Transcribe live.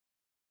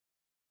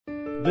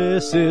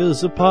This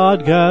is a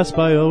podcast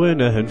by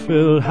Owen and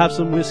Phil. Have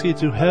some whiskey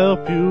to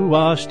help you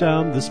wash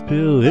down this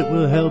pill. It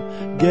will help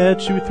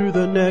get you through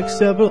the next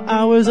several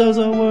hours as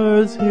our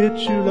words hit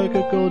you like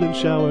a golden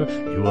shower.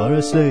 You are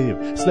a slave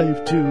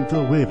to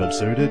the wave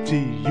absurdity.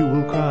 You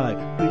will cry,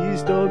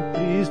 please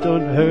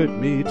don't hurt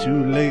me.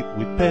 Too late,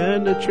 we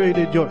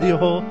penetrated your ear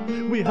hole.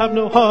 We have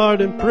no heart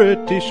and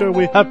pretty sure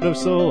we have no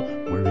soul.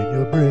 We're in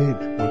your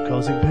brain, we're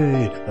causing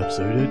pain.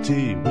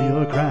 Absurdity, we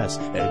are crass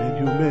and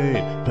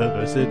inhumane.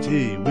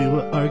 Perversity, we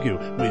will argue,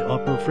 we are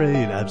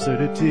profane.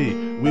 Absurdity,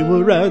 we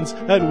will rant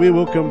and we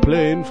will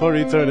complain for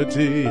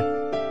eternity.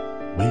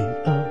 Wave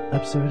of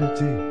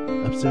absurdity,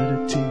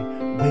 absurdity,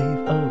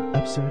 wave of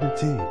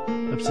absurdity,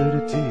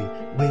 absurdity,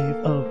 wave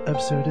of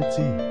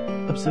absurdity,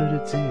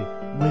 absurdity,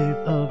 wave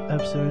of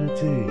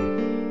absurdity.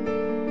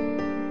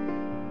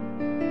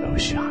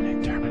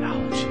 Oceanic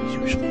terminology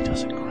usually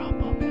doesn't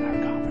crop up in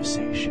our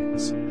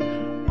conversations,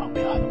 but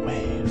we are the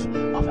wave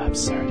of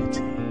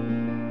absurdity.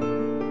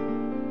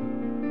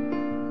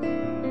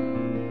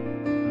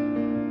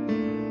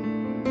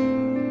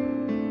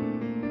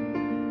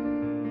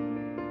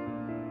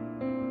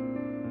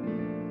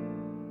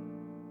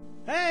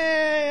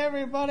 Hey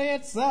everybody,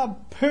 it's the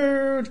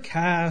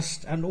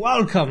Podcast, and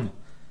welcome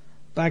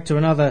back to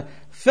another.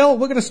 Phil,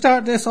 we're going to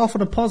start this off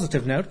on a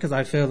positive note, because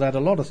I feel that a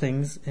lot of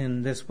things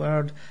in this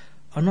world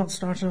are not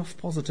starting off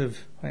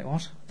positive. Wait,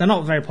 what? They're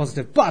not very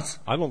positive, but...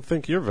 I don't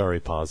think you're very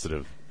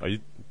positive. Are you?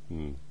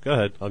 Go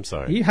ahead, I'm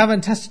sorry. You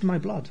haven't tested my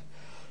blood.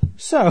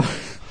 So...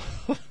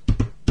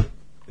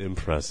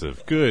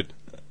 Impressive. Good.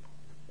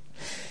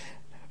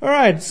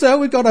 Alright, so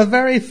we've got a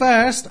very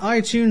first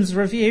iTunes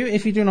review.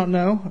 If you do not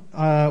know,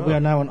 we are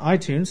now on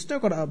iTunes. Still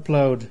got to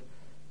upload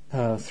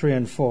 3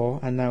 and 4,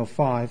 and now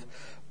 5.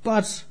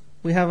 But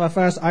we have our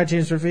first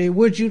iTunes review.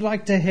 Would you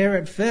like to hear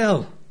it,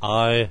 Phil?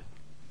 I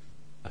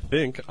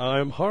think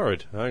I'm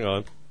hard. Hang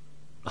on.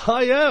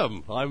 I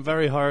am. I'm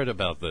very hard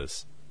about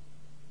this.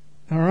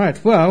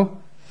 Alright,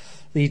 well,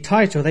 the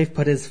title they've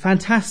put is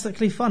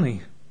Fantastically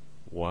Funny.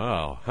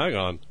 Wow. Hang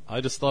on.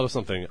 I just thought of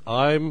something.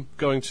 I'm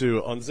going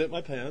to unzip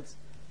my pants.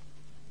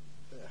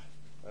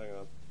 Hang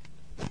on.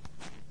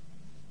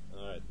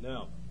 Alright,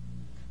 now.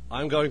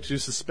 I'm going to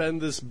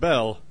suspend this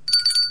bell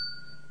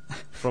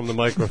from the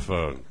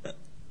microphone.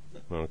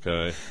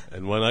 Okay.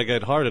 And when I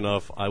get hard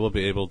enough, I will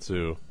be able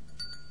to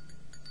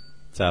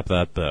tap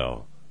that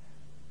bell.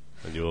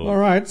 And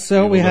Alright,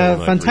 so we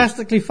have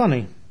Fantastically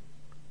Funny.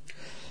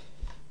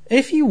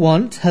 If you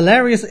want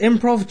hilarious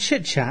improv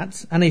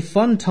chit-chat and a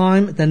fun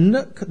time, then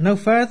look no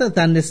further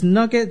than this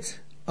nugget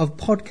of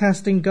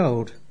podcasting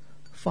gold.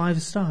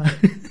 5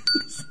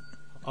 stars.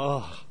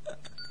 Oh.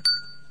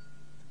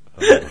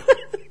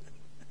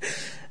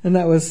 And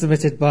that was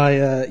submitted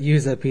by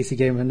user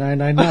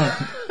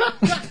PCGamer999.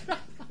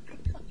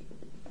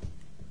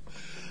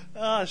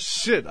 Ah,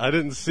 shit. I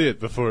didn't see it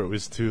before it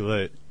was too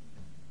late.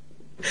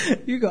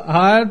 You got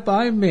hired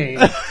by me.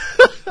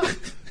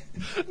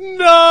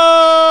 No!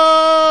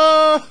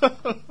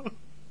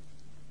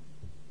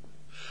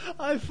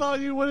 I thought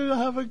you wanted to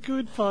have a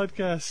good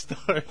podcast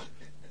start.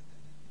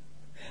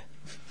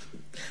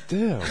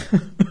 Damn.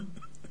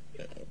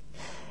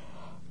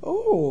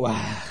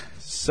 Oh.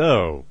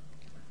 So,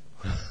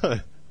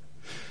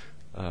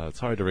 it's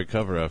hard to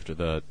recover after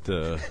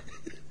that.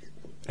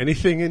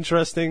 Anything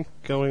interesting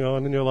going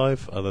on in your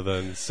life other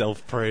than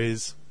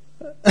self-praise?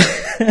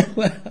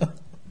 Well,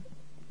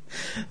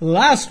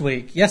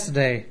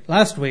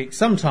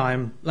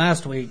 sometime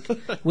last week,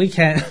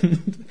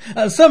 weekend,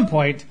 at some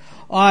point,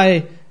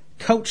 I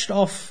coached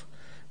off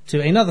to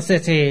another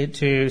city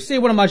to see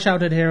one of my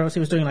childhood heroes.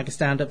 He was doing like a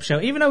stand-up show,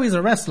 even though he's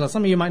a wrestler.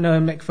 Some of you might know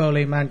him: Mick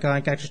Foley,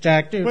 Mankind, Cactus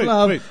Jack, Dude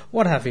Love,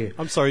 what have you.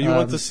 I'm sorry, you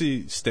went to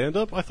see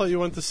stand-up? I thought you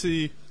went to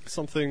see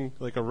something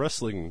like a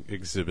wrestling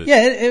exhibit.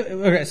 Yeah,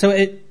 okay, so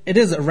it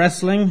is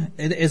wrestling.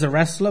 It is a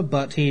wrestler,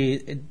 but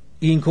he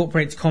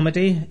incorporates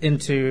comedy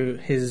into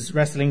his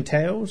wrestling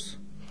tales.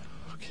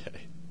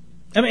 Okay.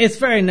 I mean, it's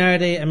very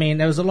nerdy. I mean,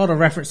 there was a lot of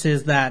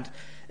references that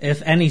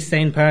if any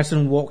sane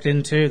person walked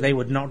into, they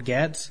would not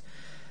get.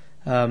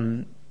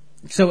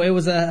 So it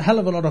was a hell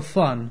of a lot of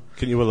fun.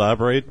 Can you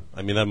elaborate?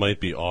 I mean, that might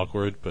be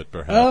awkward, but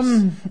perhaps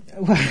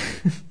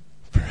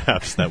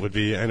perhaps that would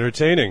be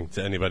entertaining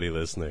to anybody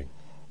listening.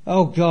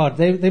 Oh God,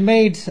 they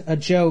made a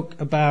joke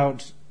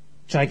about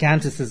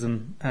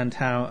giganticism and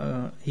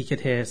how he could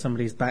hear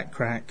somebody's back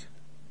crack,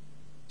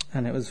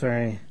 and it was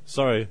very...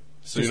 Sorry,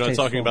 so you're not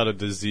talking about a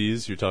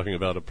disease, you're talking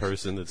about a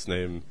person that's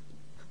named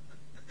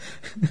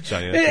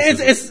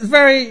giganticism. It's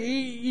very...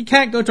 You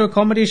can't go to a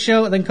comedy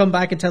show and then come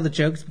back and tell the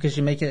jokes because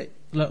you make it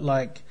look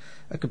like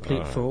a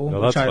complete fool. No,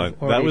 that's fine.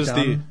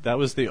 That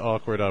was the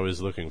awkward I was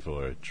looking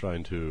for,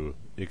 trying to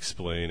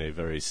explain a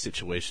very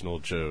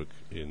situational joke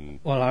in...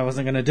 Well, I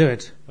wasn't going to do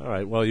it. All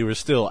right, well, you were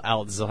still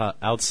outside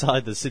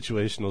the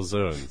situational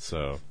zone,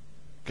 so...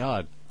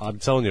 God, I'm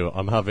telling you,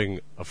 I'm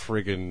having a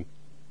friggin'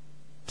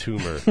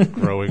 tumor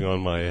growing on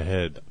my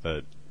head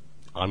that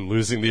I'm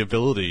losing the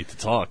ability to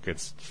talk.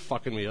 It's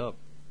fucking me up.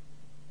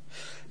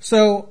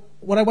 So,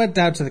 when I went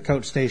down to the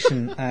coach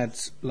station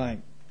at, like,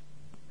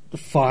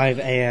 5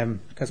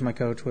 a.m. because my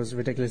coach was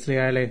ridiculously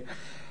early.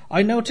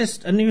 I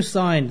noticed a new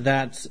sign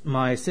that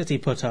my city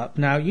put up.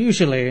 Now,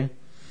 usually,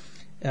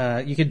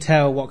 you can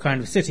tell what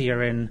kind of city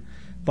you're in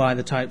by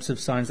the types of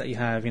signs that you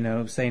have.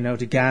 Say no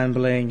to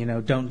gambling,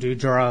 don't do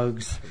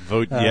drugs.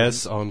 Vote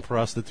yes on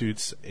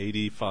prostitutes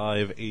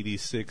 85,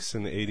 86,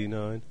 and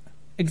 89.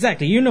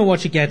 Exactly. You know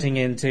what you're getting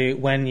into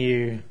when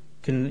you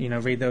can,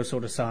 read those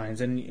sort of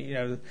signs.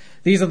 And,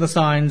 these are the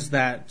signs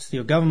that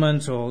your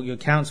government or your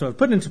council have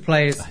put into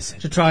place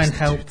to try and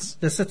help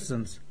the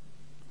citizens.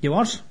 You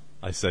what?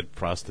 I said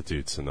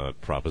prostitutes and not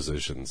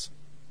propositions.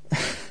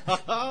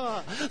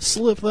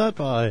 Slip that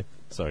by.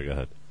 Sorry, go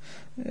ahead.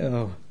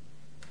 Oh.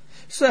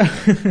 So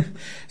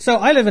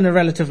I live in a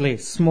relatively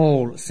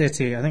small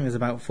city. I think there's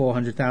about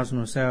 400,000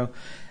 or so.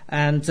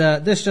 And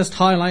this just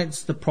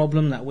highlights the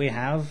problem that we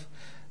have.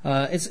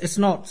 It's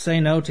not say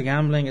no to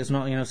gambling. It's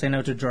not, say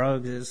no to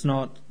drugs. It's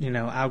not,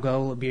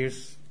 alcohol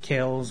abuse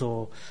kills,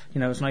 or,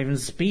 it's not even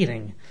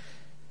speeding.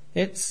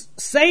 It's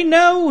say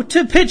no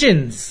to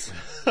pigeons.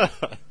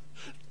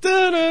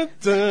 Da, da,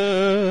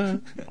 da.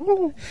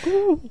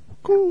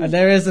 And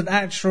there is an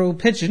actual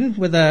pigeon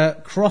with a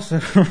cross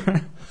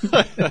around.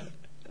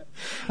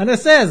 And it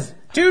says,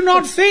 do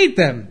not feed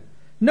them,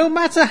 no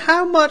matter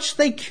how much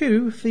they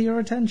coo for your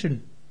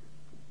attention.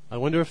 I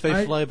wonder if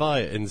they fly by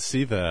and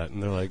see that,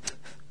 and they're like,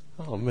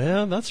 oh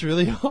man, that's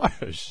really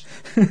harsh.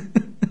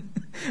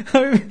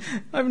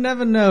 I've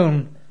never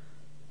known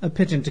a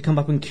pigeon to come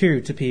up and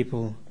coo to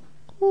people.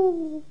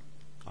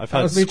 I've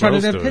had me trying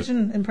to squirrels do a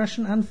pigeon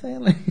impression and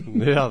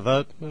failing. Yeah,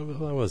 that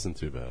wasn't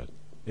too bad.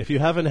 If you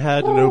haven't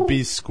had an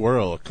obese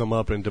squirrel come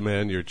up and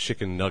demand your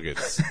chicken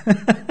nuggets,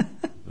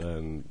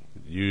 then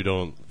you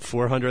don't.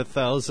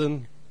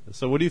 400,000?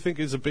 So what do you think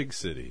is a big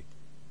city?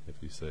 If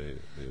you say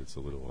it's a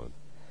little one.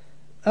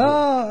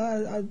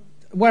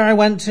 Where I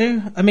went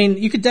to, I mean,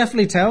 you could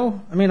definitely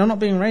tell. I mean, I'm not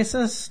being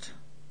racist,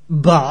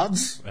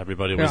 but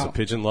everybody was a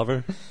pigeon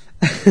lover?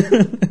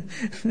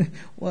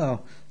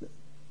 Well,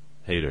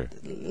 hater.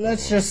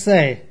 Let's just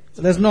say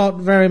there's not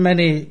very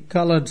many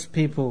coloured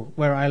people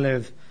where I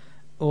live,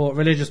 or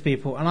religious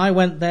people, and I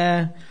went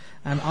there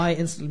and I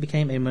instantly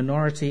became a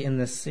minority in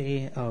this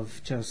sea of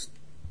just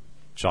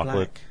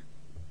chocolate.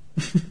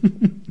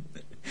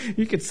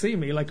 You could see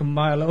me like a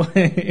mile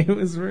away. It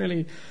was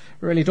really,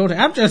 really daunting.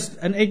 I'm just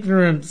an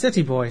ignorant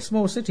city boy,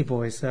 small city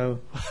boy,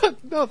 so...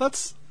 No,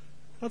 that's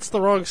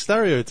the wrong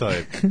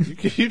stereotype.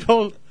 you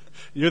don't...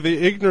 You're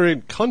the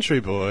ignorant country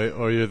boy,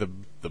 or you're the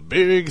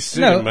big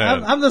city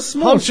man. I'm the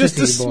small city boy. I'm just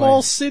a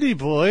small city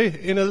boy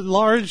in a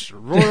large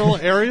rural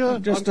area.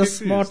 I'm just a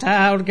small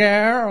town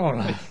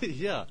girl.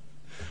 Yeah.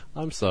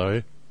 I'm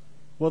sorry.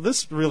 Well,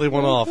 this really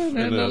went off in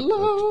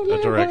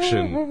a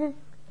direction.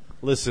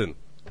 Listen,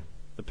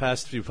 the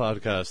past few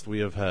podcasts we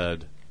have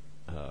had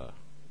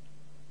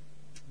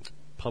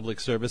public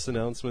service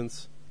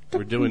announcements.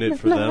 We're doing it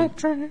for them.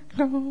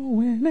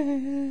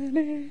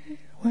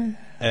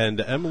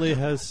 And Emily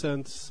has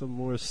sent some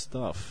more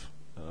stuff.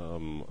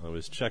 I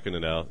was checking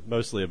it out,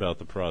 mostly about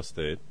the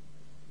prostate.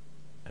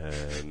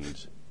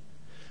 And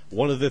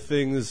one of the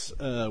things,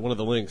 one of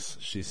the links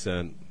she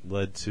sent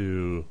led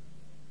to,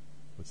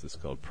 what's this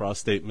called?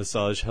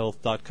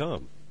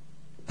 ProstateMassageHealth.com.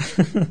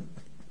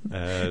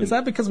 Is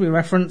that because we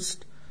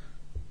referenced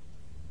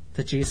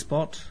the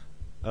G-spot?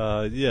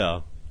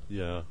 Yeah.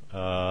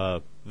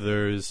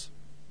 There's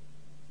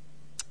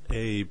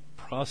a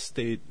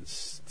prostate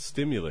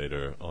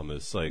stimulator on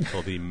this site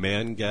called the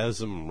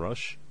Mangasm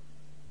Rush.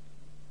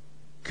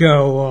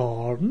 Go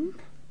on.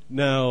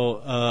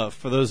 Now,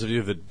 for those of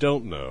you that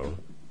don't know,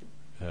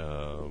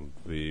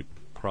 the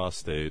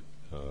prostate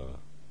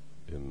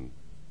in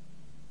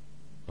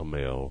a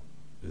male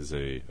is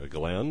a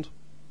gland.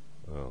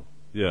 Oh,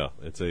 yeah,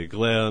 it's a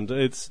gland.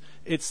 It's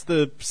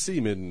the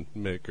semen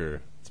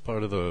maker. It's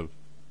part of the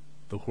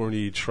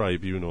horny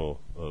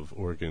tribunal of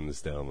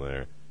organs down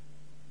there.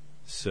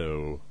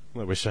 So,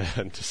 I wish I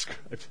hadn't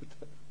described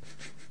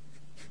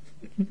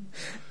it.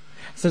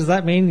 So does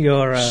that mean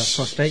your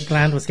prostate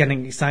gland was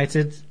getting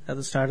excited at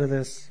the start of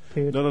this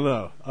period?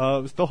 No.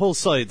 The whole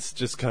site's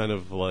just kind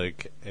of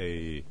like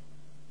a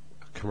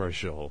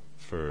commercial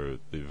for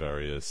the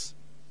various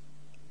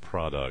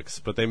products,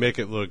 but they make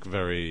it look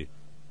very,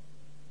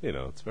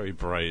 it's very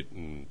bright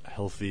and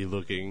healthy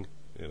looking.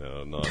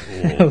 Not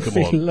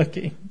healthy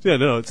looking. Yeah,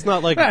 no, it's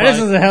not like this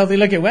is a healthy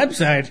looking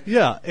website.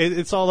 Yeah,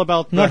 it's all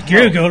about not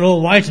Google,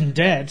 all white and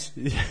dead.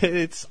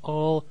 It's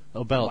all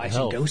about white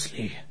health. And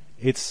ghostly.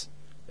 It's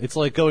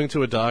like going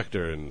to a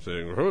doctor and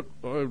saying,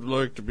 "I'd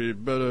like to be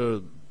better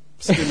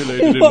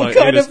stimulated in my anus."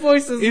 What kind of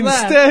voice is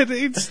that?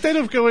 Instead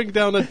of going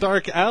down a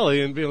dark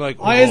alley and being like,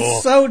 I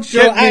insult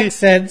your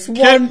accents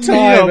one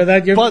time and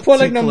then you're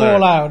pulling them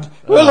all out.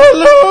 Well,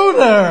 hello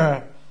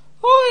there.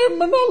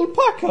 I'm an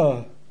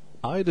alpaca.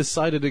 I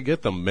decided to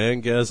get the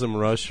Mangasm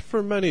Rush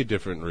for many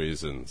different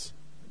reasons.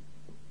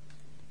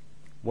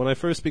 When I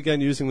first began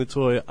using the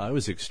toy, I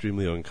was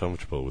extremely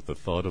uncomfortable with the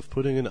thought of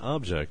putting an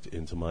object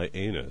into my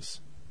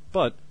anus.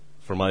 But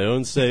For my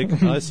own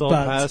sake, I saw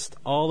But- past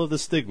all of the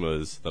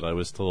stigmas that I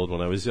was told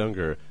when I was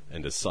younger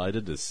and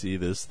decided to see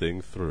this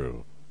thing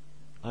through.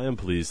 I am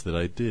pleased that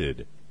I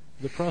did.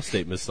 The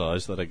prostate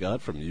massage that I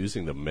got from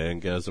using the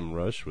Mangasm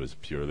Rush was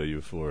purely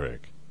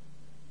euphoric.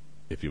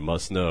 If you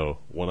must know,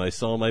 when I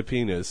saw my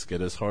penis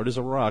get as hard as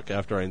a rock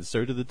after I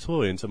inserted the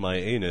toy into my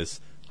anus,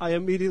 I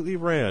immediately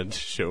ran to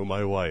show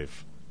my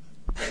wife.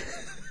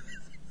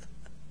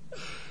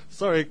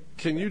 Sorry,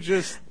 can you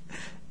just...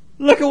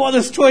 Look at what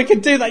this toy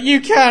can do that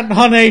you can't,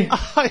 honey.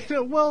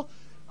 Well,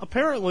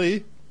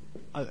 apparently,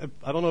 I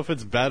don't know if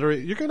it's battery.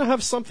 You're going to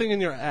have something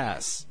in your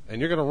ass, and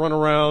you're going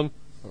to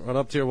run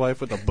up to your wife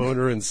with a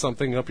boner and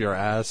something up your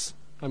ass.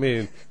 I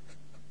mean,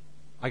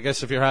 I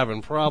guess if you're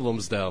having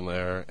problems down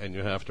there and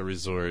you have to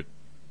resort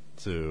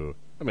to...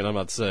 I mean, I'm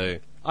not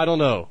saying... I don't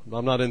know.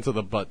 I'm not into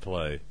the butt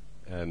play.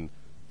 And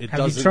it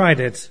Have doesn't... you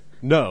tried it?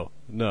 No.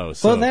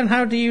 So Well, then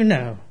how do you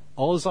know?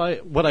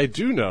 what I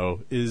do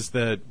know is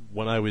that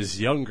when I was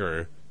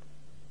younger,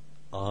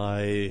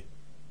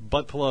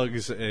 butt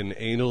plugs and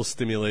anal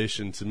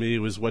stimulation to me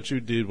was what you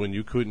did when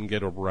you couldn't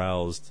get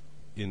aroused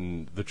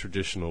in the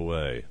traditional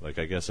way. Like,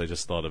 I guess I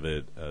just thought of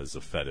it as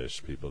a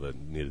fetish, people that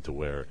needed to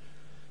wear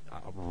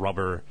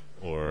rubber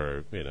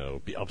or,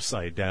 be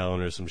upside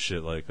down or some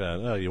shit like that.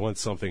 Oh, you want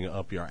something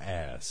up your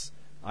ass.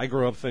 I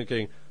grew up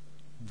thinking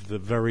the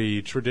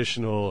very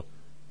traditional...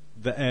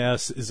 The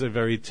ass is a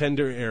very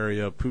tender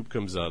area. Poop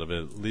comes out of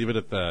it. Leave it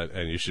at that,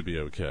 and you should be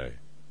okay.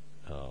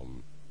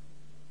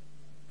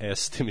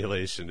 Ass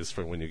stimulation is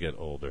for when you get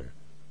older.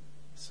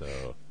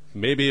 So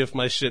maybe if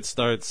my shit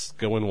starts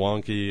going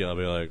wonky, I'll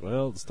be like,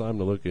 well, it's time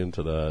to look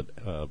into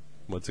that.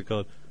 What's it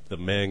called? The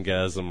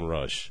Mangasm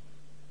Rush,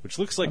 which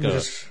looks like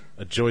a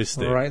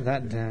joystick. Write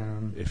that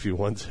down. If you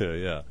want to,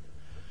 yeah.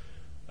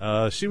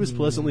 She was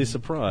pleasantly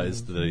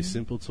surprised that a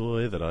simple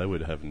toy that I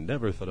would have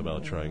never thought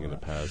about trying in the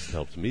past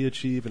helped me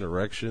achieve an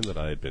erection that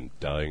I had been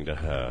dying to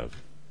have.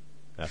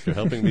 After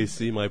helping me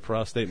see my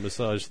prostate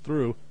massage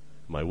through,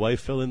 my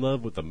wife fell in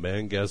love with the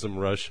Mangasm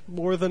Rush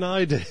more than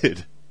I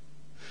did.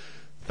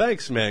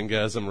 Thanks,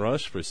 Mangasm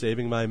Rush, for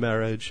saving my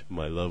marriage,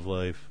 my love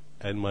life,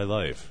 and my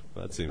life.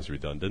 That seems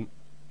redundant.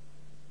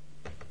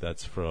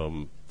 That's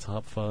from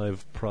Top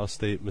 5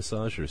 Prostate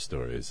Massager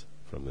Stories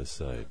from this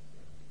site.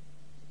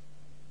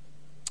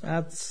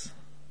 That's...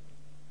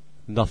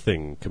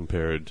 Nothing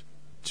compared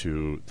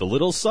to the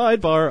little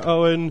sidebar,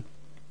 Owen.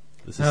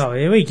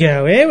 Here we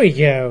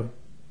go.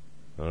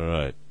 All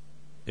right.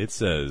 It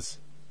says,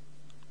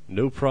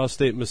 no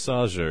prostate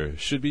massager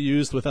should be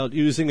used without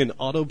using an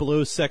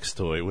auto-blow sex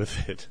toy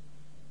with it.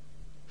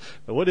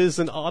 Now, what is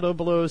an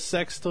auto-blow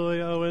sex toy,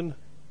 Owen?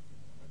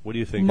 What do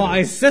you think?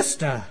 My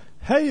sister.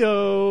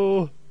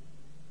 Hey-yo!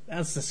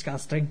 That's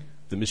disgusting.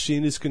 The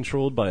machine is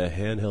controlled by a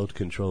handheld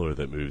controller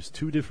that moves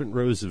 2 different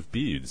rows of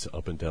beads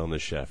up and down the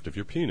shaft of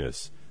your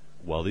penis.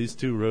 While these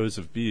 2 rows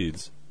of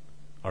beads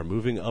are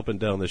moving up and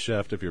down the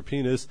shaft of your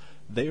penis,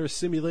 they are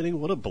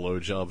simulating what a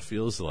blowjob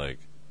feels like.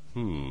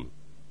 Now,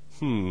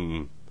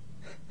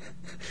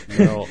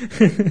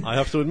 I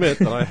have to admit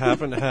that I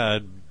haven't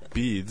had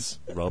beads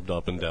rubbed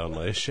up and down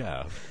my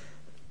shaft.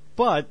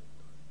 But,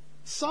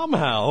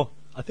 somehow,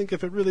 I think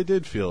if it really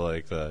did feel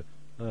like that,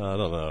 I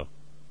don't know.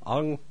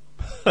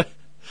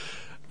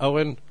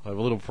 Owen, I have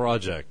a little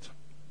project.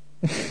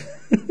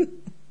 I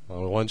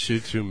want you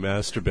to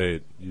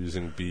masturbate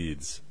using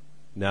beads.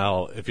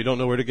 Now, if you don't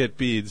know where to get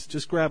beads,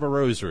 just grab a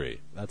rosary.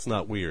 That's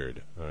not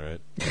weird, all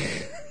right?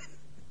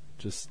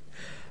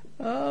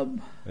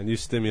 And you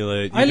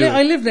stimulate.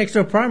 I lived next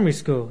to a primary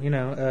school,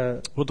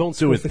 well, don't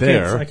do it for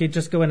there. Kids. I could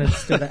just go in and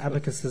do the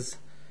abacuses.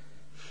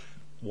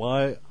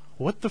 Why?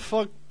 What the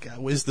fuck?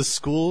 Is the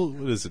school,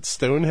 what is it,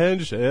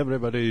 Stonehenge?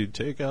 Everybody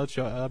take out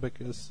your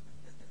abacus.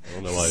 I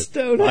don't know why.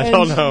 Stonehenge, I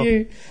don't know.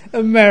 you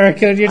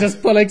American, you're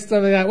just pulling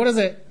something out. What is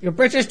it? Your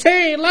British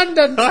tea,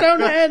 London,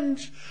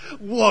 Stonehenge.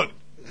 What?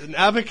 An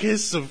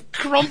abacus of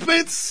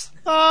crumpets?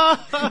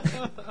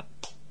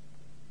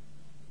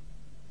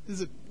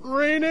 Is it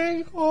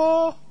raining?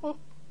 Oh.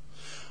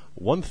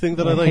 One thing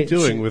that I like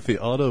doing with the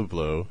auto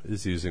blow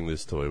is using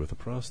this toy with a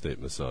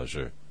prostate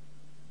massager.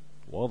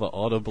 While the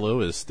auto blow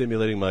is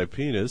stimulating my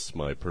penis,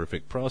 my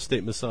perfect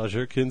prostate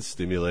massager can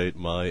stimulate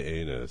my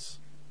anus.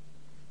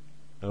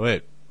 Oh,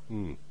 wait.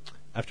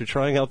 After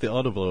trying out the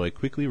auto blow, I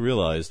quickly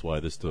realized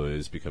why this toy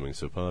is becoming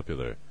so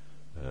popular.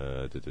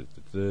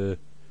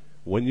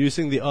 When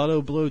using the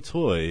auto blow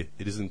toy,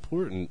 it is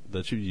important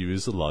that you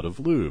use a lot of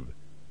lube.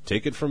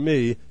 Take it from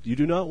me, you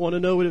do not want to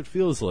know what it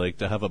feels like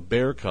to have a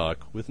bear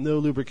cock with no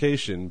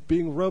lubrication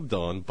being rubbed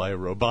on by a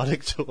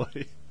robotic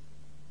toy.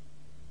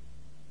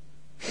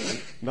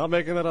 Not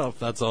making that up,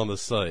 that's on the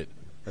site.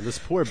 And this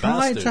poor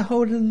Try bastard... to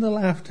hold in the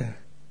laughter.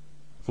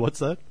 What's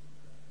that?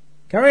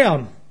 Carry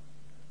on.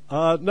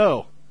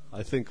 No.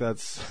 I think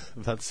that's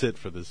it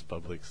for this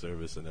public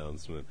service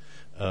announcement.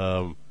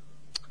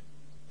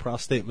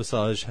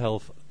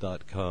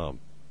 ProstateMassageHealth.com.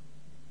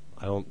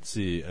 I don't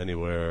see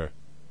anywhere...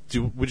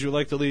 Would you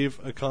like to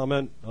leave a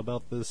comment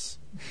about this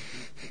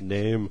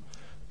name?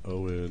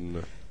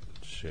 Owen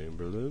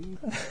Chamberlain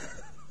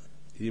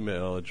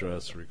email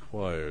address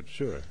required.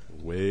 Sure.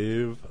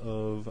 Wave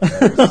of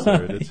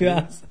absurdity.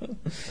 Yes.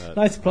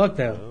 Nice plug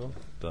there.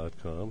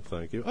 .com.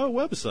 Thank you. Oh,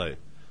 website.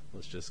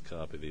 Let's just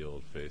copy the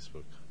old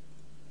Facebook.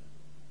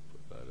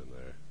 Put that in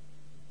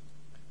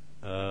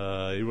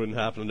there. You wouldn't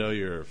happen to know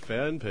your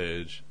fan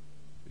page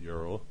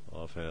URL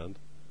offhand?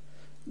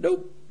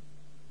 Nope.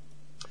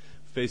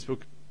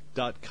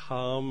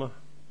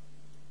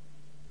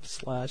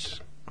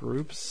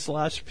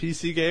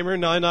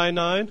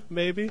 Facebook.com/groups/PCGamer999,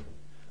 maybe?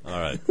 All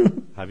right.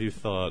 Have you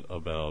thought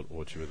about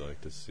what you would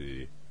like to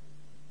see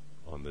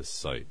on this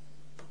site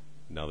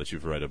now that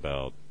you've read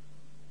about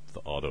the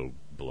auto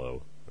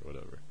blow or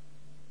whatever?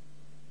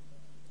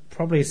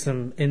 Probably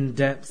some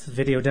in-depth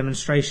video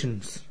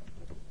demonstrations.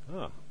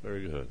 Ah,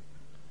 very good.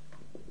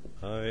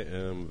 I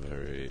am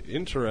very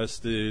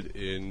interested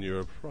in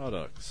your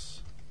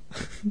products.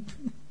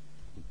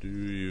 Do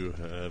you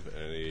have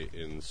any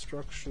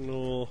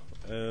instructional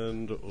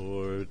and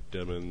or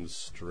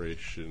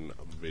demonstration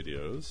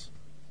videos?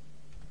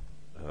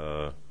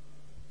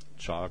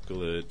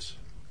 Chocolate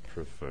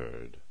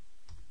preferred.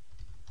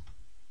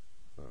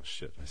 Oh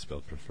shit, I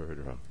spelled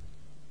preferred wrong.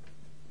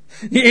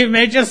 You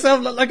made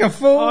yourself look like a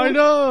fool. I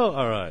know!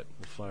 Alright,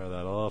 we'll fire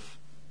that off.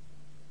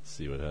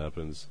 See what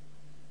happens.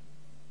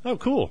 Oh,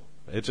 cool.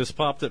 It just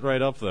popped it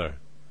right up there.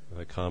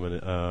 I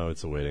commented, oh,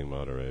 it's awaiting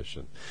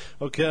moderation.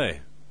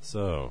 Okay,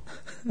 so,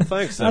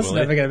 thanks, That's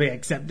Emily. never going to be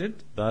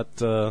accepted.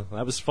 That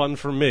was fun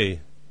for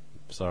me.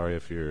 Sorry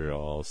if you're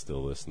all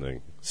still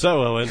listening.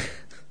 So, Owen,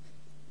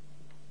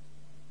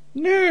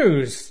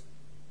 News!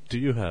 do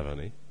you have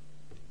any?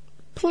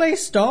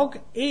 Police dog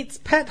eats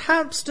pet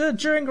hamster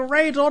during a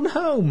raid on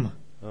home.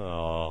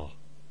 Oh.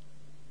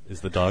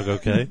 Is the dog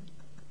okay?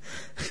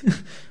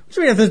 What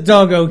do you mean is the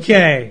dog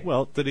okay?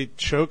 Well, did he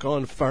choke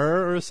on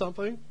fur or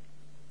something?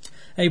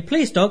 A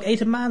police dog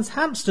ate a man's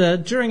hamster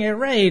during a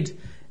raid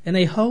in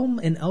a home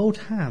in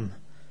Oldham.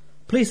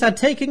 Police had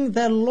taken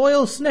their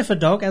loyal sniffer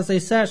dog as they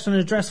searched an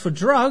address for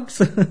drugs.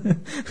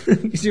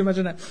 Could you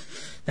imagine that?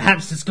 The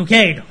hamster's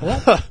cocaine.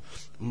 What?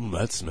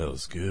 That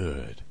smells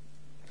good.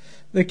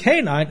 The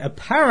canine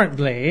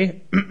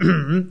apparently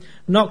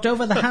knocked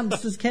over the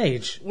hamster's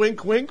cage,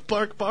 Wink, wink,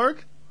 bark,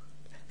 bark.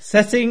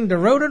 setting the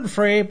rodent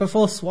free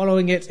before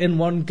swallowing it in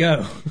one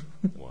go.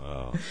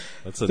 Wow.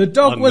 That's an The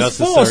dog was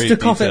forced to unnecessary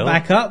cough it detail.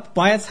 back up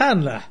by its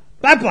handler.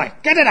 Bad boy,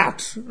 get it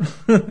out!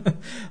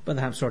 But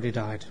the hamster already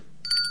died.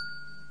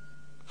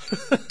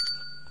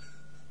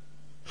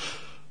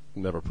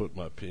 Never put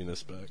my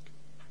penis back.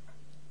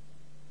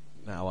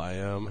 Now I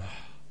am.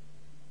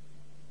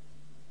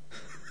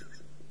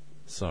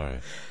 Sorry.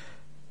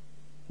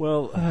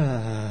 Well,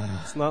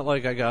 it's not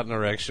like I got an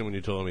erection when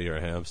you told me your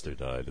hamster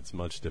died. It's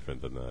much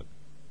different than that.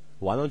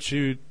 Why don't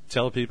you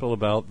tell people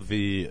about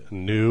the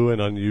new and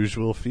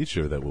unusual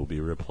feature that will be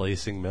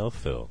replacing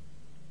mouthfill?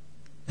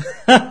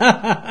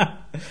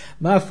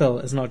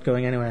 Mouthfill is not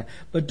going anywhere.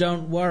 But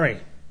don't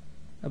worry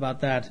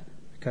about that,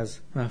 because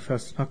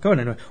Mouthfill's not going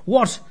anywhere.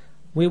 What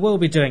we will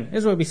be doing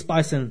is we'll be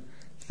spicing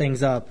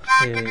things up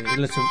a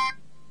little.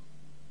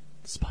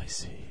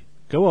 Spicy.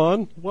 Go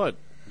on. What?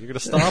 You're going to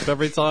stop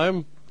every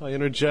time I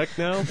interject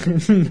now?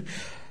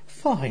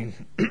 Fine.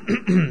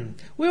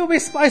 We'll be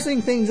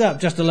spicing things up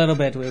just a little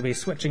bit. We'll be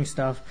switching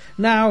stuff.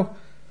 Now,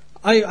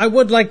 I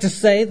would like to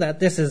say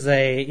that this is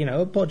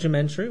a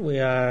podumentary. We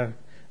are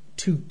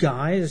two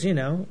guys,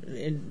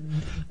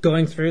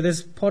 going through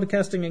this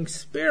podcasting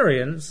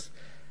experience.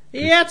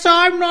 Yet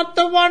I'm not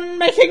the one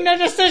making the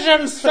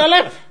decisions,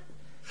 Philip.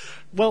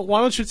 Well,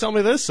 why don't you tell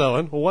me this,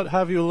 Owen? What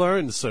have you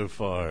learned so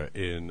far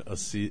in a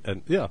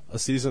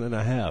season and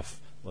a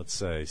half, let's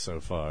say, so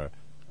far,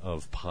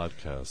 of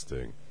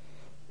podcasting?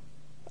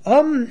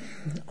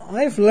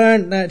 I've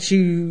learned that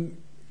you...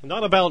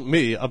 Not about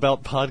me,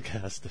 about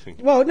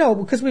podcasting. Well, no,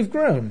 because we've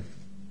grown.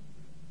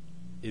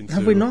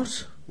 Have we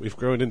not? We've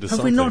grown into Have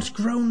something. we not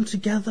grown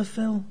together,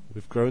 Phil?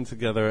 We've grown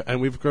together,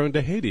 and we've grown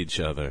to hate each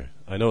other.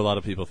 I know a lot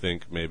of people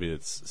think maybe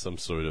it's some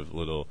sort of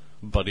little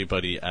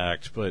buddy-buddy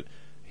act, but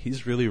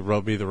he's really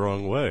rubbed me the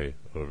wrong way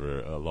over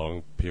a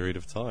long period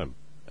of time.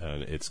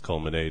 And it's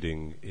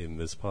culminating in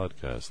this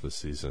podcast this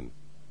season.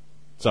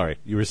 Sorry,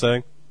 you were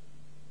saying?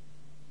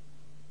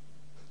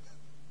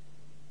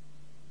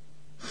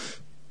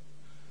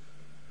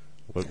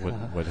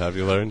 What have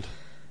you learned?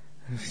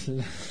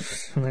 So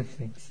many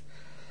things.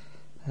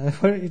 Why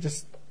don't you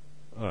just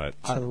All right.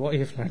 tell what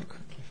you've learned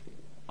quickly?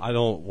 I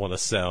don't want to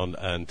sound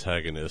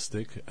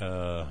antagonistic.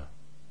 And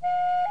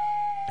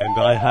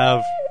I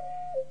have,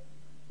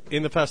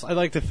 in the past, I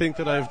like to think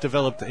that I've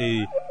developed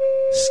a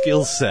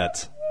skill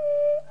set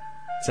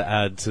to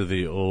add to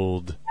the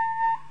old...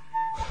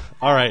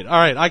 All right,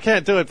 I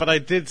can't do it, but I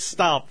did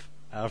stop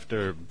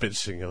after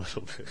bitching a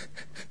little bit.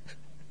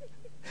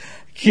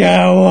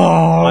 Go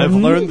on! I've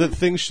learned that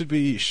things should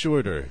be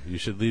shorter. You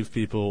should leave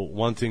people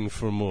wanting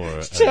for more.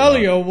 Tell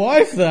your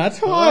wife that.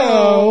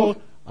 Hello.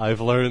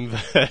 I've learned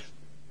that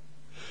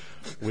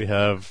we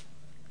have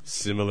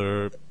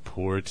similar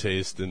poor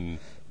taste in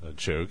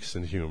jokes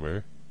and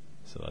humor,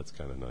 so that's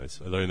kind of nice.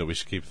 I learned that we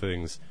should keep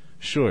things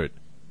short,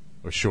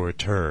 or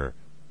shorter.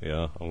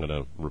 Yeah, I'm going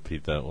to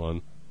repeat that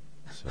one.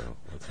 So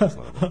let's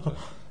not about that.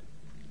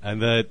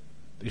 And that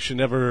you should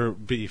never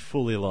be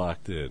fully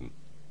locked in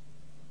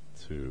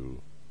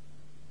to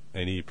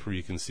any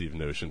preconceived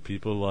notion.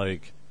 People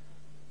like,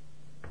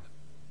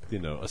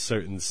 a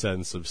certain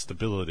sense of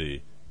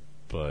stability,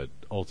 but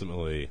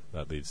ultimately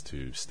that leads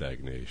to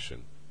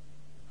stagnation.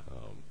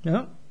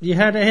 No, you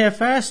heard it here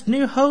first.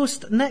 New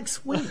host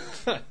next week.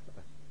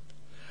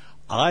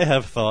 I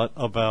have thought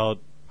about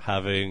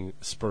having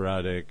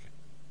sporadic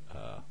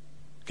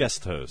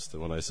guest host.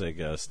 And when I say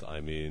guest, I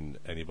mean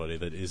anybody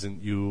that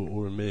isn't you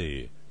or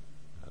me.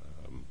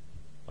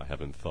 I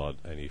haven't thought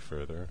any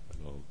further. I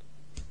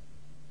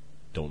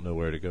don't know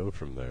where to go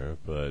from there.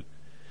 But,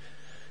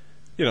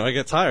 I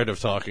get tired of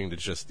talking to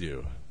just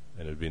you.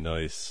 And it'd be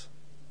nice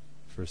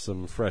for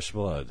some fresh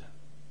blood.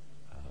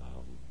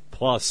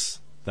 Plus,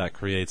 that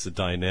creates a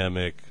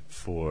dynamic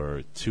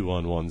for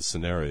 2-on-1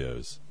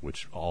 scenarios,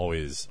 which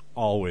always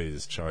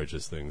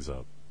charges things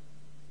up.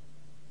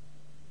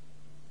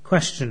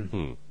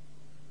 Question.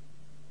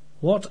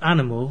 What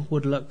animal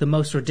would look the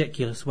most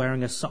ridiculous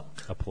wearing a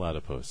sock? A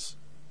platypus.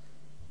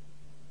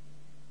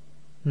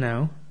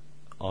 No.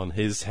 On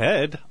his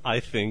head, I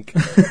think.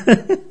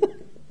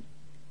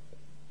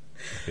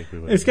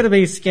 It's going to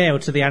be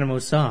scaled to the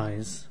animal's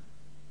size.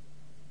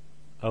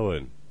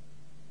 Owen.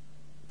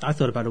 I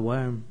thought about a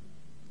worm.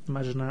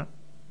 Imagine that.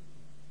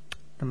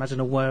 Imagine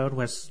a world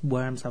where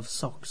worms have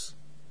socks.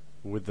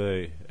 Would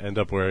they end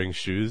up wearing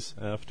shoes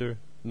after?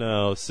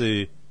 No,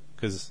 see,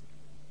 because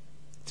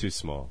too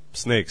small.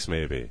 Snakes,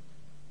 maybe.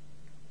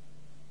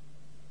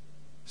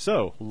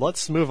 So,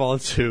 let's move on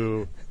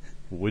to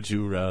Would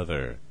You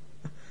Rather.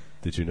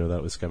 Did you know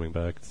that was coming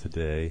back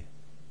today?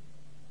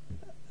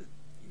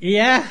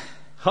 Yeah.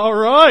 All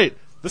right.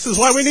 This is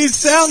why we need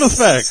sound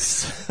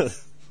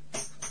effects.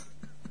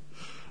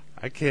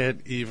 I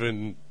can't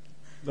even...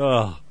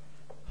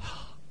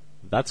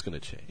 That's going to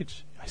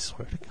change. I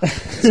swear to God,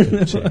 that's going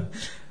to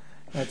change.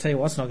 I'll tell you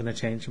what's not going to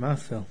change,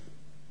 mouthfeel.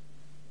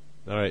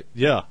 All right.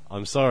 Yeah,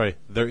 I'm sorry.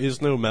 There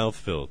is no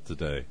mouthfeel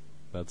today.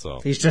 That's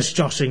all. He's just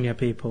joshing you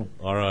people.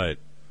 All right.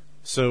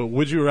 So,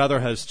 Would You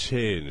Rather has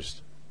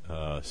changed.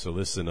 So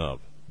listen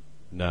up.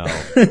 Now...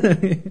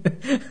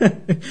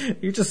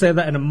 You just said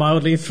that in a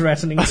mildly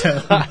threatening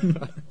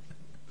tone.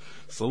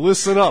 So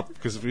listen up,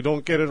 because if you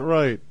don't get it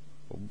right,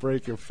 we'll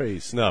break your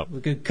face. No. We're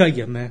going to cut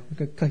you, man.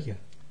 We're going to cut you.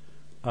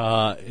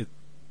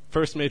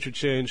 First major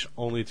change,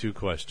 only 2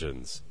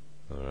 questions.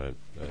 All right.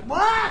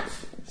 What?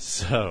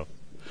 So,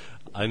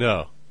 I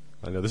know.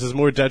 This is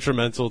more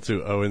detrimental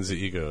to Owen's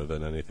ego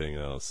than anything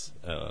else.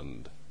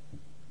 And,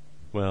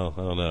 well,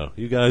 I don't know.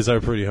 You guys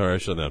are pretty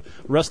harsh on them.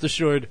 Rest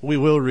assured, we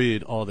will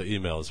read all the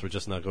emails. We're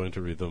just not going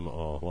to read them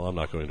all. Well, I'm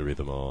not going to read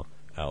them all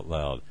out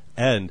loud.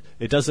 And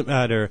it doesn't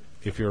matter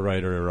if you're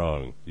right or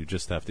wrong. You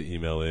just have to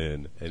email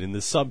in. And in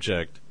the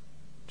subject,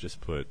 just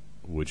put,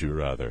 Would You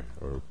Rather?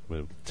 Or,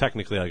 well,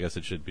 technically, I guess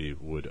it should be,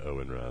 Would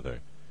Owen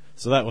Rather?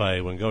 So that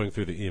way, when going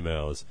through the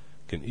emails,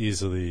 can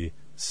easily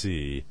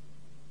see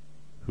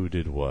who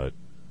did what.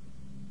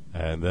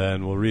 And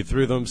then we'll read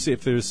through them, see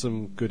if there's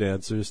some good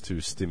answers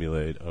to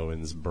stimulate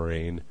Owen's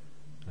brain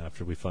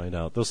after we find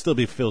out. There'll still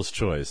be Phil's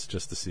choice,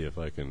 just to see if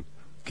I can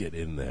get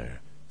in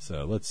there.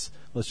 So let's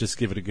just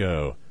give it a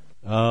go.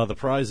 The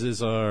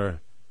prizes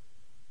are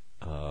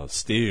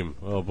Steam.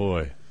 Oh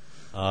boy,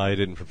 I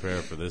didn't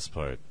prepare for this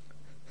part.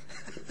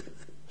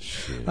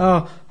 Shit.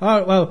 Oh,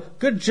 well,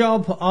 good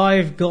job.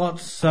 I've got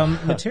some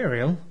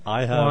material.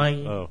 I have.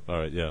 Oh, all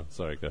right. Yeah.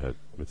 Sorry. Go ahead.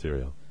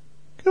 Material.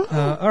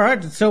 All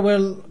right. So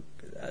we'll.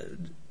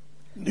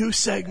 New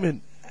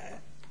segment.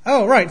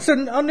 Oh, right. So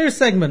a new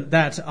segment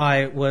that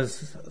I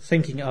was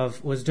thinking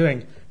of was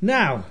doing.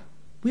 Now,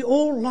 we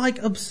all like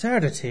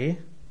absurdity,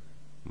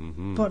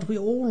 but we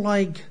all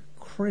like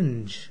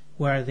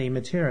cringe-worthy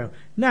material.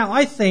 Now,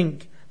 I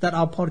think that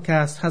our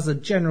podcast has a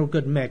general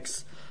good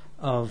mix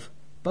of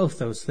both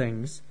those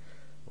things.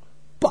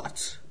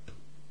 But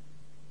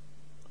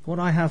what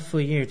I have for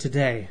you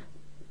today,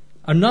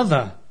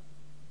 another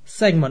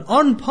segment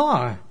on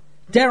par,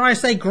 dare I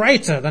say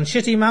greater than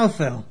Shitty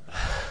Mouthfeel.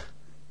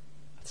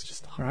 That's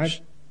just harsh.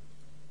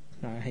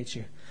 Right? No, I hate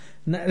you.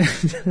 No,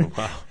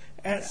 Wow.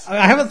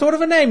 I haven't thought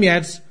of a name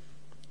yet,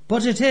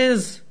 but it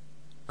is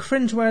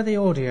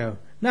cringeworthy audio.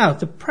 Now,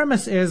 the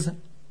premise is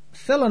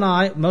Phil and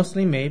I,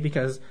 mostly me,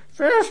 because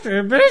first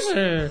we're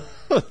busy.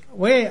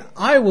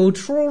 I will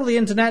trawl the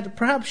internet.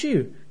 Perhaps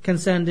you can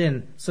send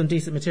in some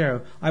decent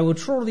material. I will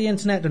trawl the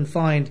internet and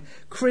find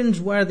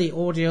cringeworthy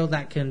audio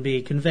that can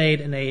be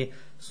conveyed in a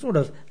sort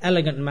of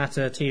elegant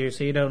manner to you,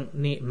 so you don't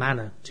need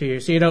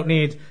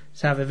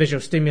to have a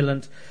visual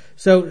stimulant.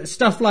 So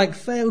stuff like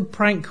failed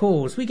prank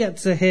calls. We get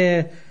to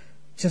hear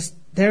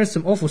there is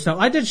some awful stuff.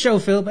 I did show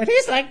Phil, but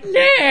he's like, no!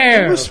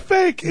 It was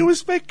fake.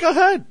 Go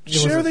ahead.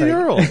 Share the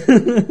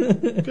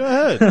URL. Go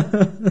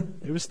ahead.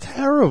 It was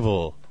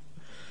terrible.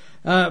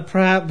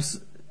 Perhaps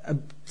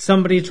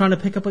somebody trying to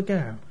pick up a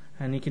girl,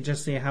 and you can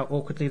just see how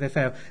awkwardly they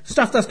fail.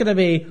 Stuff that's going to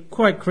be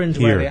quite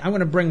cringeworthy. I'm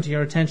going to bring to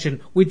your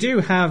attention. We do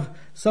have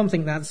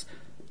something that's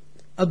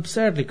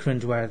absurdly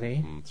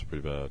cringeworthy. It's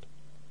pretty bad.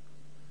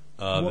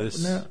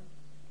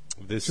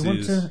 This do you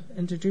want to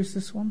introduce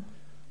this one?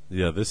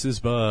 Yeah, this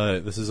is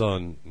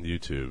on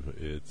YouTube.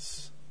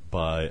 It's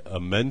by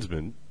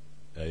Amendment,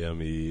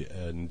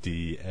 AMENDMENTT.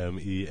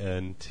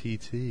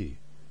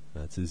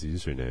 That's his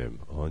username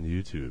on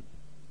YouTube.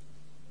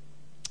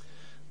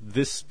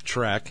 This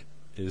track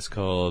is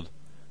called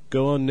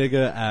Go On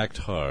Nigga Act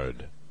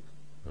Hard.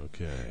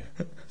 Okay,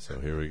 so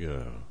here we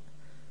go.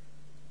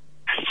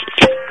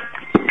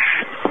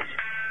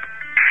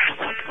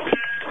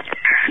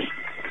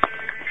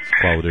 It's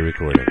quality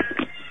recording.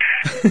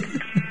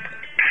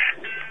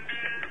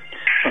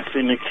 I'm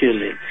finna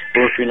kill it,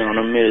 working on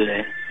a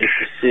million. It's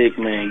a sick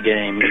man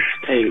game,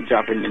 mixtape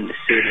dropping in the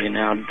city.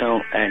 Now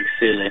don't act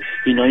silly.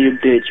 You know your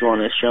bitch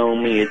wanna show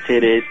me her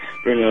titties.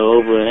 Bring her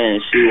over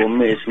and she will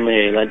miss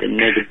me like the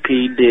nigga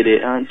P did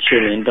it. I'm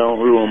chillin', don't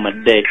ruin my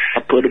day.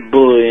 I put a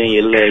bullet in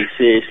your leg,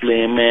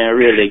 seriously, and man,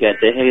 really got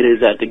the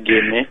haters out to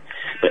get me.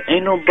 But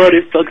ain't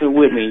nobody fucking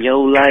with me.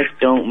 Your life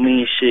don't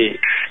mean shit.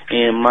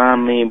 And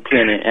mine mean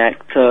plenty.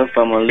 Act tough,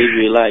 I'ma leave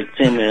you like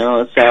Timmy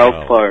on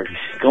South Park.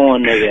 Go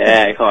on, nigga,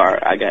 act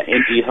hard. I got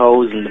empty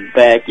holes in the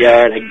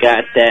backyard. I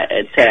got that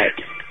attack.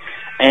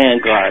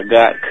 And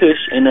got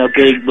kush in a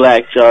big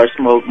black jar.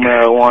 Smoke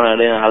marijuana,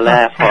 then I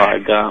laugh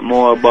hard. Got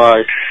more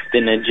bars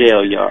than a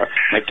jail yard.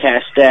 My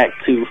cash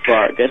stacked too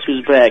far. Guess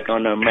who's back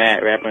on the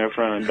mat rapping in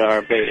front of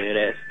Darth Vader,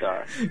 that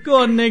star.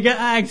 Go on, nigga,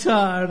 act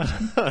hard.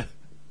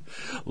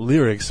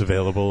 Lyrics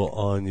available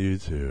on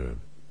YouTube.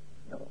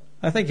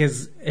 I think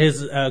his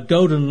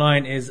golden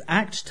line is,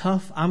 act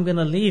tough, I'm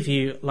gonna leave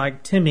you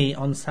like Timmy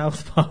on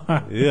South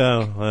Park.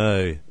 Yeah,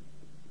 hey.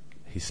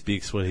 He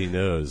speaks what he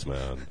knows,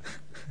 man.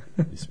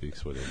 He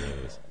speaks what he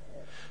knows.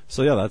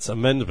 So yeah, that's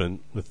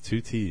Amendment with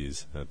 2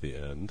 T's at the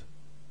end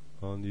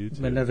on YouTube.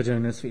 We're never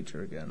doing this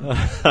feature again.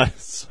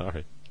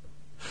 Sorry.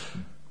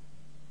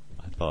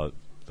 I thought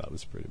that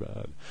was pretty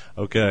bad.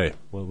 Okay,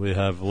 what we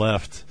have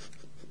left.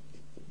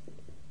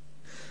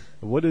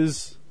 What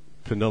is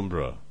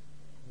Penumbra?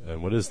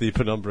 And what is the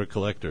Penumbra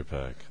Collector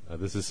Pack?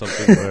 This is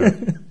something where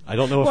I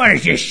don't know if... What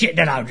is this shit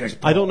that I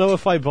just bought? I don't know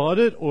if I bought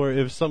it or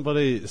if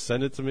somebody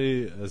sent it to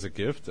me as a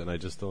gift and I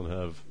just don't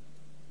have...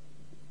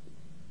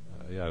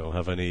 I don't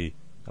have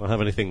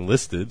anything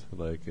listed,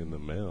 like, in the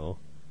mail.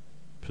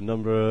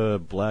 Penumbra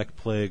Black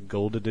Plague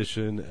Gold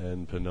Edition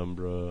and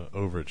Penumbra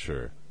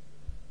Overture.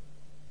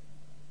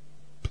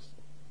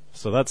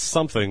 So that's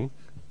something.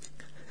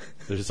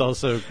 There's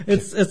also...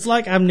 It's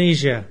like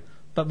Amnesia,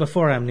 but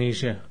before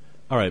Amnesia.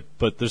 Alright,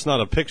 but there's not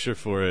a picture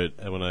for it,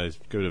 and when I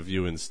go to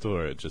view in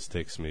store, it just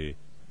takes me...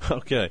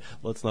 Okay,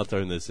 let's not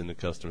turn this into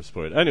customer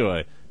support.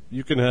 Anyway,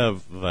 you can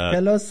have that.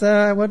 Hello,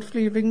 sir, I want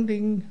free ring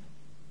ding.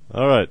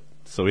 Alright,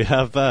 so we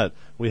have that.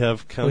 We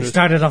have We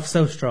started off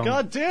so strong.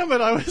 God damn it,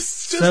 I was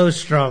just... So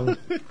strong.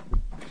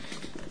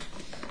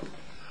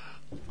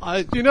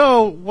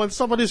 When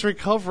somebody's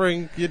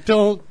recovering, you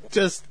don't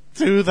just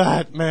do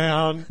that,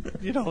 man.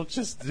 You don't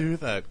just do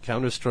that.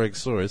 Counter-Strike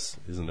Source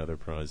is another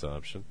prize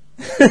option.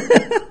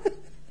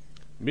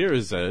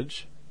 Mirror's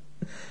Edge.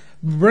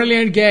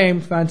 Brilliant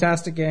game.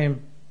 Fantastic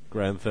game.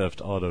 Grand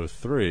Theft Auto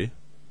 3.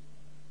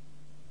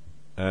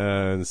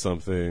 And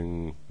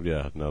something...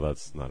 Yeah, no,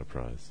 that's not a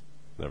prize.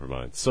 Never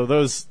mind. So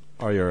those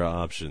are your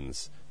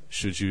options.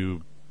 Should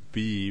you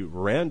be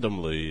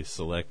randomly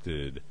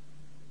selected,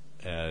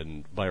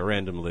 and by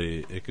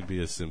randomly, it could be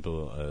as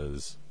simple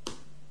as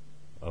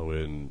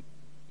Owen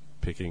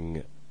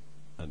picking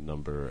a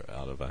number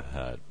out of a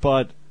hat.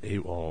 But he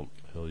won't.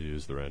 He'll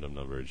use the random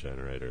number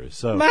generator.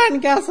 So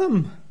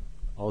Mangasm!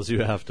 all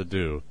you have to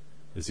do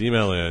is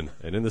email in,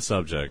 and in the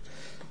subject,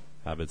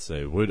 have it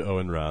say, would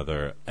Owen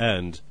rather,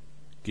 and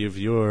give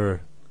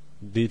your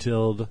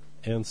detailed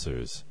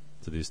answers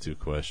to these 2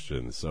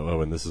 questions. So,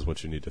 Owen, this is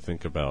what you need to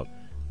think about.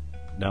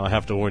 Now, I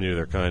have to warn you,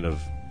 they're kind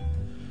of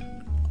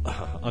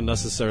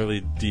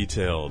unnecessarily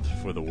detailed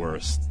for the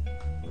worse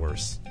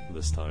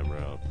this time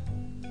around.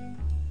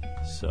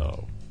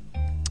 So,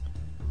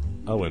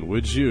 Owen,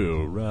 would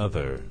you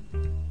rather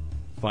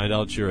find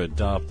out you're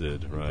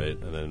adopted, right,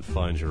 and then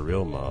find your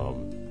real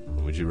mom?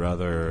 Or would you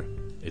rather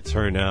it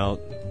turn out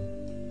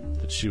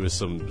that she was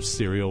some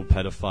serial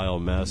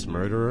pedophile mass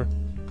murderer?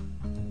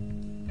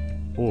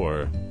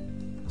 Or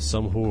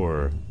some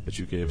whore that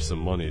you gave some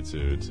money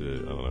to, I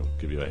don't know,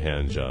 give you a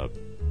hand job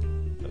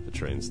at the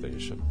train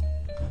station?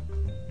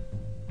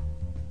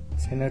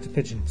 Say no to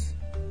pigeons.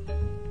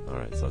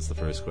 Alright, so that's the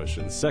first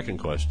question. Second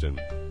question.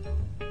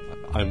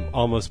 I'm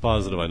almost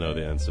positive I know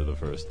the answer to the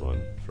first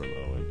one from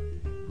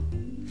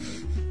Owen.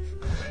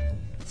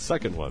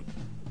 Second one.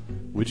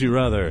 Would you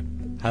rather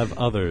have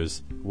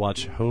others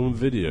watch home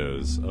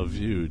videos of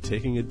you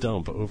taking a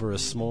dump over a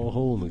small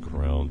hole in the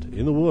ground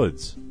in the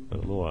woods, I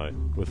don't know why,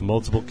 with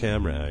multiple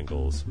camera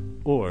angles,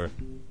 or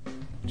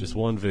just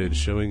one vid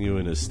showing you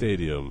in a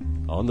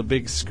stadium on the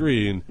big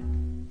screen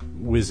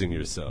whizzing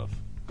yourself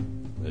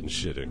and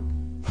shitting?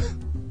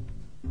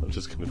 I'm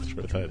just going to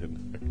throw that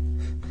in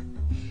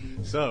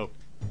there. So,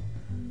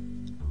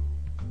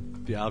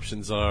 the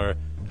options are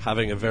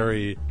having a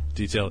very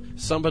detail.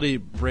 Somebody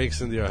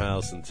breaks into your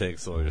house and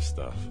takes all your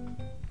stuff.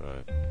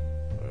 Right?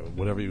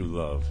 Whatever you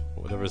love.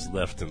 Whatever's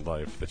left in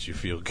life that you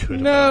feel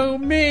good about. No,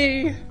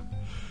 me!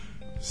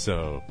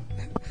 So...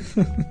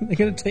 They're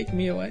gonna take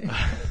me away.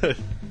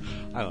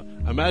 I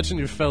don't know. Imagine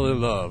you fell in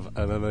love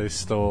and then they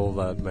stole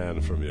that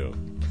man from you.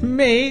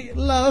 Me?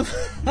 Love?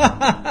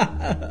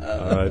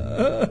 Alright.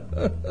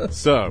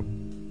 So,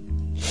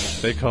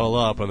 they call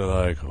up and they're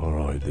like,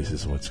 alright, this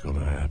is what's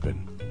gonna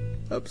happen.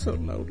 I'm so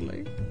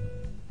lonely.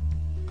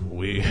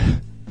 We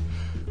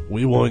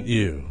want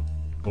you.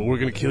 But we're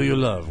gonna kill your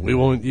love. We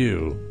want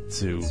you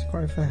to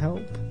Cry for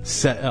help.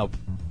 set up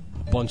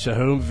a bunch of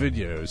home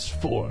videos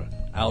for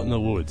out in the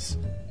woods.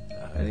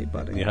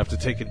 Anybody? And you have to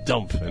take a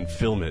dump and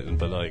film it,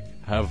 but like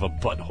have a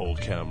butthole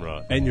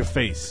camera and your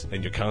face,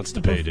 and you're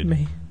constipated.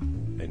 Me.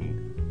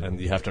 And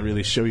you have to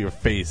really show your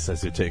face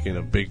as you're taking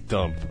a big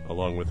dump,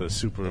 along with a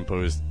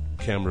superimposed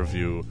camera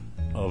view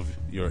of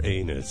your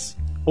anus,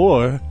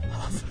 or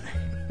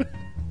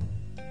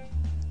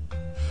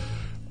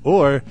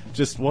or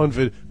just one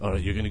vid. All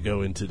right, you're gonna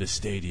go into the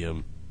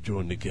stadium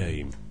during the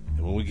game,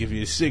 and when we give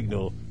you a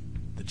signal,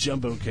 the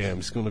jumbo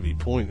cam's gonna be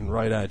pointing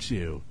right at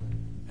you.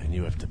 And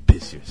you have to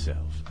piss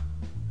yourself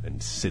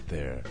and sit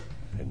there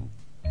and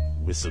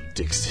whistle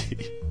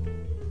Dixie.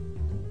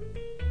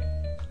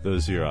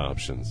 Those are your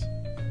options.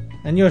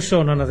 And you're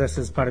sure none of this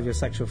is part of your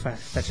sexual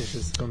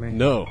fetishes for me?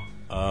 No,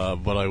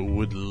 but I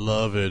would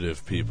love it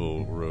if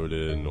people wrote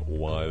in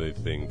why they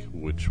think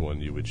which one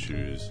you would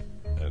choose.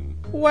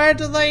 And where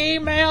do they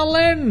email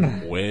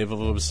in?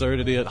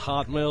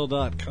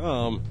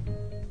 waveofabsurdity@hotmail.com.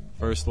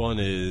 First one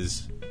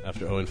is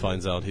after Owen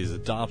finds out he's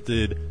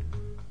adopted.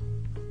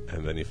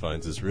 And then he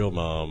finds his real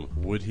mom.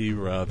 Would he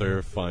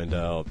rather find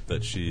out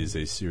that she's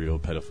a serial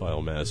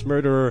pedophile mass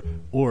murderer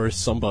or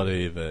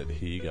somebody that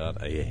he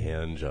got a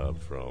hand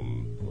job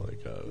from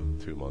like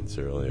 2 months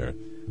earlier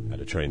at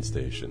a train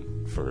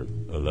station for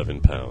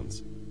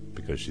 £11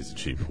 because she's a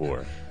cheap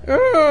whore?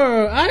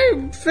 Oh,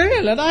 I'm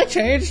Phil and I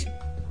changed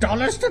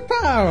dollars to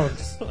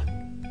pounds.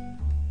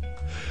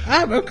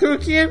 I'm a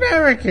kooky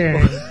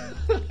American.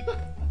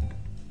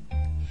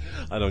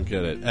 I don't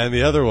get it. And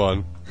the other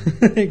one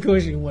Of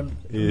course you want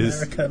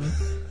is American.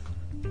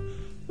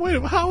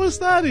 Wait, how is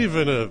that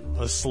even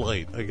a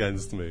slight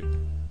against me?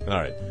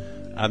 Alright.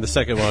 And the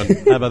second one,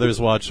 have others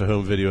watch a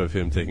home video of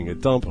him taking a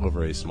dump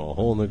over a small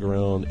hole in the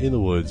ground in the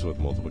woods with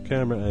multiple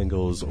camera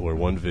angles, or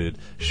one vid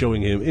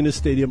showing him in a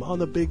stadium on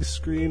the big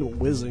screen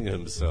whizzing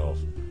himself.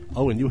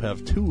 Oh, and you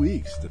have 2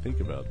 weeks to think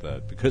about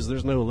that, because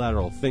there's no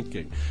lateral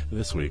thinking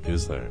this week,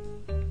 is there?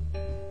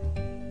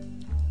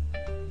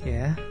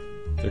 Yeah.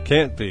 There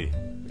can't be.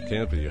 There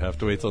can't be. You have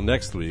to wait till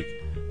next week,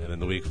 and then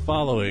the week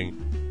following,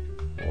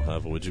 we'll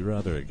have a Would You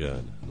Rather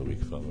again. The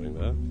week following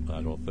that,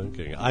 lateral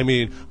thinking. I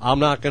mean, I'm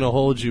not going to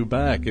hold you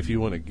back if you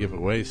want to give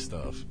away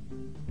stuff.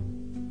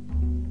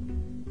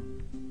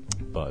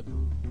 But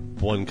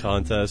one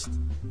contest,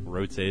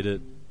 rotate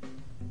it.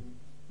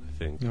 I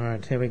think. All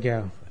right, here we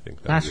go. I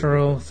think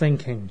Lateral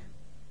thinking.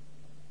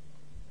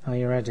 Are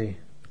you ready?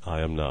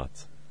 I am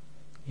not.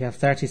 You have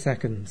 30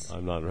 seconds.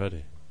 I'm not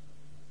ready.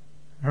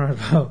 All right,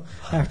 well,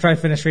 after I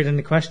finish reading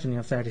the question, you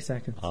have 30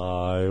 seconds.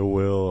 I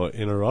will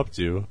interrupt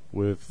you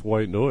with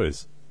white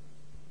noise.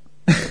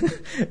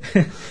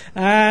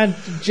 And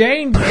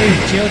Jane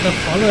gave Jill the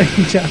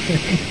following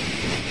challenge.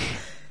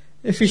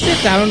 If you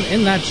sit down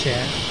in that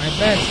chair, I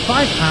bet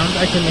 £5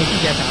 I can make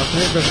you get out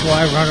of it before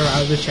I run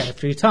around the chair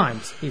 3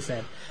 times, he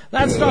said.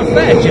 That's not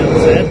fair, Jill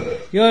said.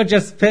 You'll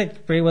just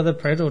pick free with a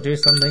print or do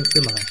something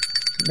similar.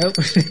 Nope.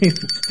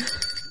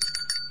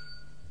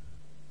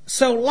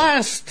 So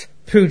last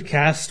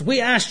podcast, we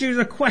asked you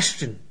the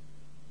question.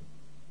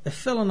 If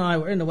Phil and I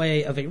were in the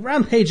way of a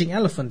rampaging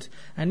elephant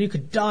and you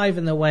could dive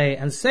in the way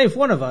and save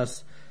one of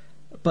us,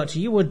 but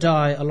you would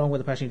die along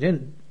with the person you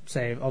didn't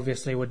save,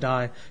 obviously would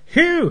die,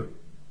 who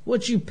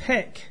would you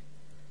pick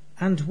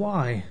and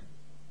why?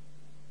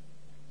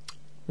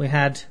 We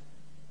had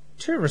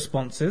 2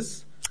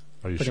 responses.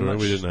 Are you Pretty sure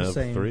much we didn't the have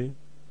same. 3?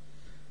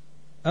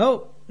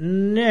 Oh,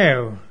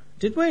 no.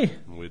 Did we?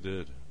 We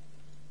did.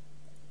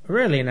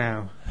 Really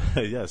now?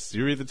 Yes,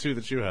 you read the 2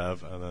 that you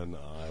have, and then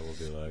I will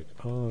be like,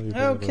 oh, you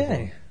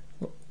Okay.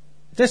 Well,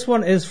 this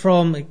one is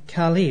from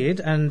Khalid,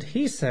 and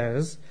he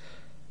says,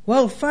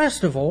 well,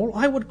 first of all,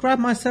 I would grab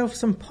myself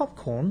some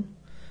popcorn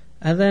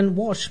and then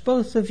watch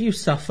both of you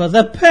suffer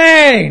the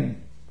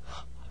pain.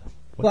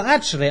 Well,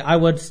 actually, I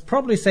would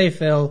probably say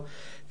Phil,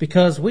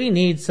 because we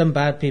need some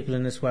bad people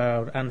in this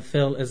world, and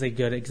Phil is a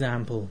good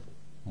example.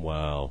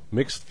 Wow.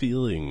 Mixed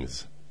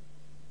feelings.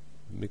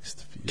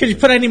 Mixed feelings. Could you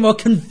put any more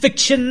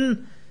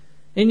conviction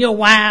in your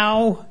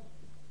wow?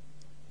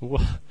 Whoa!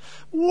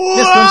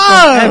 This one's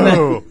from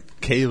Emma.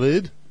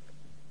 Khalid,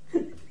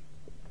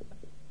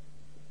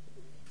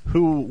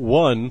 who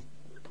won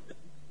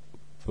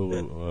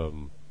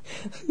the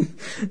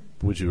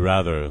Would You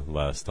Rather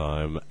last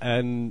time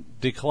and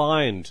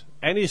declined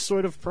any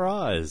sort of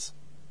prize.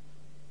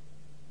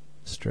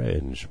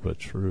 Strange, but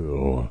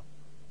true.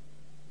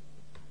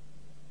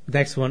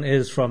 Next one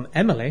is from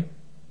Emily.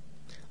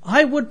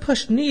 I would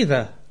push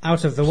neither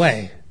out of the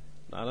way.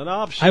 Not an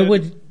option. I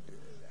would...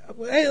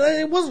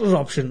 It wasn't an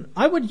option.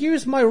 I would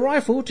use my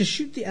rifle to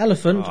shoot the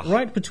elephant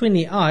right between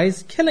the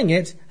eyes, killing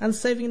it and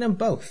saving them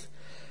both.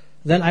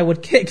 Then I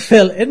would kick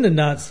Phil in the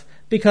nuts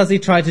because he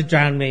tried to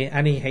drown me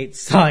and he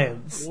hates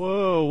science.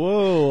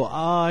 Whoa.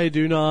 I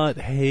do not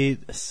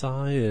hate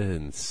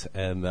science.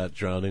 And that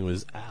drowning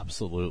was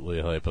absolutely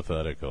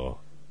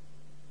hypothetical.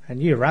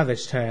 And you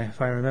ravaged her,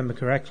 if I remember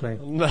correctly.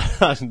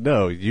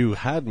 No, you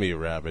had me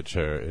ravage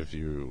her, if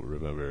you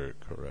remember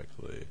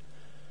correctly.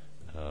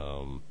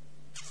 So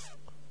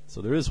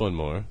there is one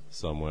more,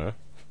 somewhere.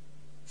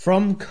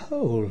 From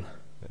Cole.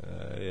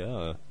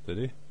 Yeah, did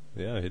he?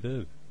 Yeah, he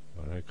did.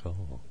 Alright,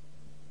 Cole.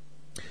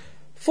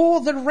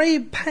 For the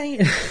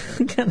rampaging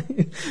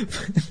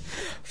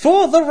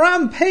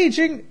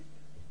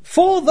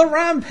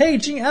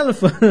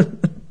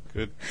elephant.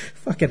 Good.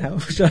 Fucking hell.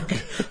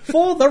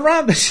 For the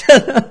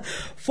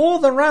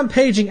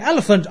rampaging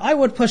elephant, I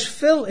would push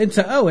Phil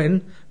into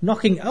Owen,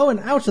 knocking Owen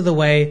out of the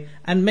way,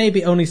 and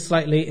maybe only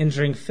slightly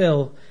injuring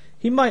Phil.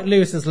 He might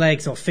lose his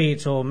legs or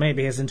feet, or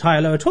maybe his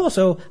entire lower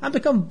torso, and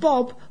become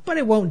Bob, but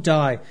he won't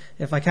die.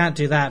 If I can't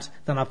do that,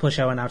 then I'll push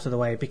Owen out of the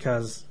way,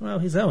 because, well,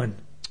 he's Owen.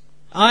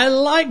 I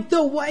like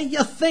the way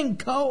you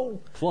think,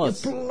 Cole.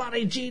 Plus, you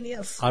bloody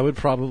genius. I would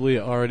probably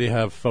already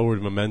have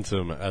forward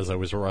momentum as I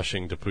was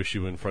rushing to push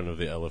you in front of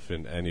the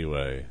elephant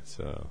anyway,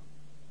 so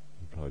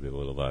probably a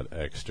little that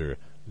extra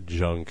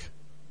junk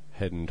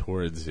heading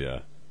towards you.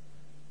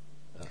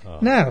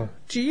 Now,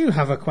 do you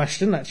have a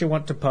question that you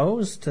want to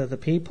pose to the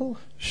people?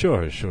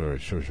 Sure.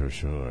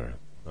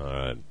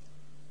 Alright.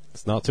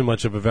 It's not too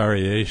much of a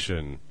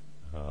variation.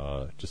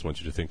 Just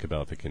want you to think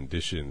about the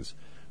conditions.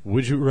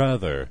 Would you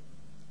rather...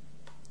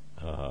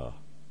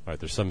 Alright,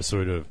 there's some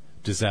sort of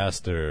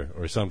disaster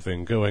or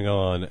something going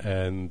on,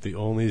 and the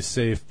only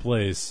safe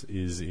place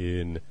is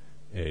in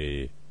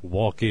a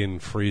walk-in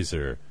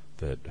freezer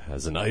that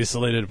has an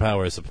isolated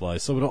power supply,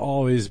 so it'll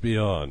always be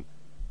on.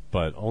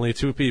 But only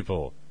 2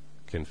 people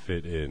can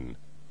fit in.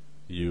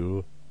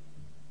 You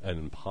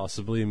and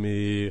possibly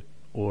me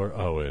or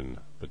Owen,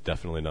 but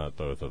definitely not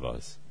both of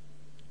us.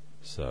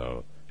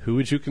 So, who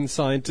would you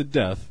consign to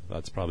death?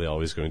 That's probably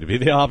always going to be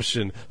the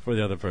option for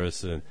the other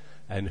person.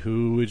 And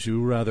who would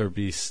you rather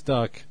be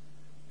stuck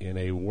in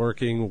a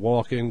working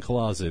walk-in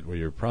closet where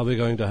you're probably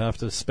going to have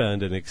to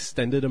spend an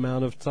extended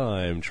amount of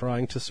time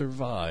trying to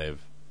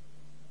survive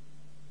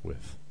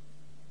with?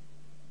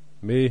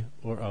 Me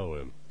or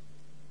Owen?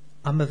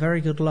 I'm a very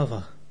good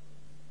lover.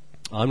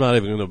 I'm not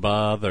even going to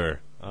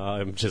bother.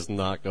 I'm just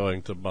not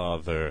going to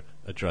bother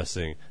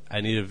addressing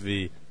any of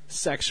the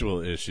sexual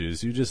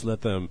issues. You just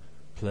let them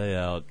play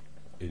out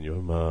in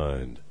your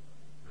mind.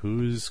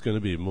 Who's going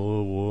to be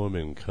more warm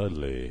and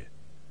cuddly?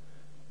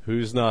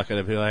 Who's not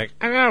going to be like,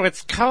 oh,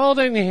 it's cold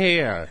in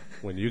here,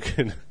 when you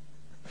can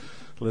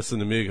listen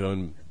to me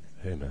going,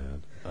 hey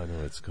man, I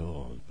know it's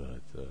cold,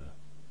 but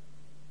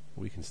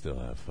we can still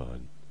have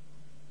fun.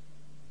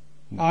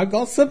 I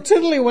got some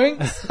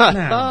tiddlywinks.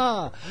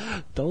 Now.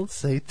 Don't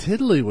say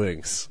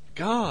tiddlywinks.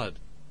 God,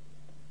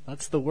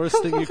 that's the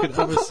worst thing you could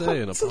ever say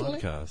in a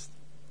podcast.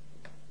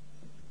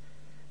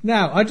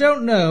 Now, I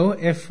don't know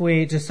if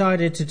we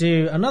decided to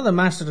do another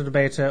Master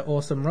Debater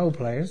or some role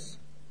plays.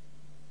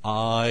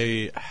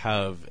 I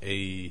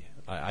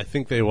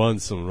think they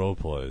want some role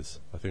plays.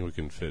 I think we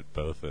can fit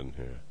both in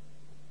here.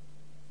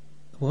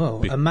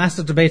 Whoa, a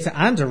Master Debater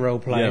and a role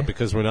play. Yeah,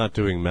 because we're not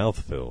doing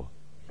mouthfill.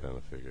 Kind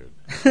of figured.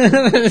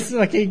 It's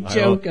like a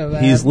joker,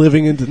 man. He's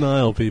living in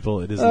denial, people.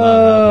 It is not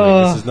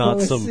happening. This is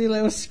not some.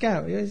 Little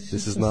scout.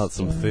 This is not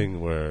some thing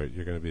where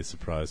you're going to be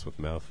surprised with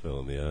mouthfill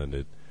in the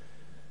end.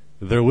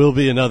 There will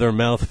be another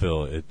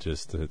mouthfill.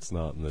 It's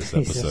not in this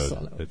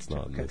episode. It's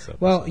not in this episode.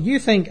 Well, you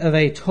think of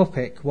a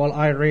topic while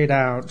I read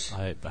out.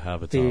 I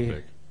have a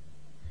topic.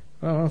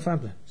 Oh,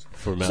 fabulous.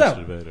 For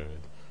Master Debater.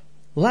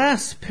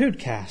 Last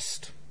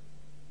podcast,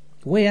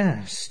 we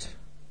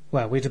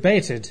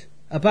debated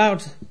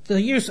about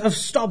the use of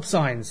stop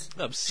signs.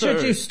 Absurd.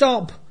 Should you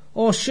stop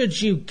or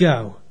should you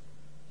go?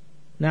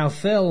 Now,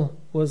 Phil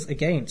was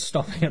against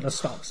stopping at a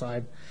stop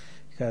sign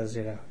because,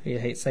 he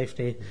hates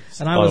safety.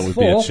 And I was for. It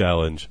would be a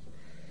challenge.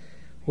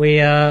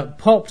 We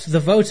popped the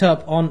vote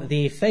up on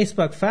the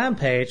Facebook fan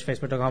page,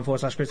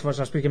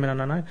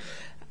 facebook.com/groups/spooky999,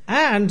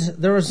 and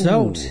the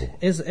result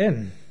is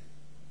in.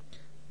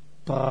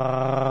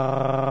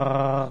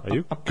 Are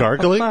you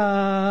gargling?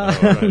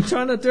 I'm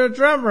trying to do a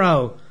drum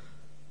roll.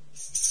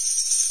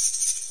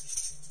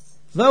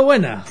 The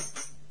winner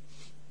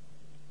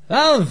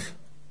of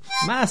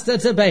Master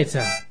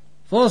Debater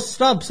for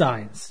stop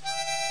signs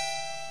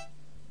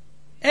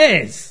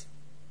is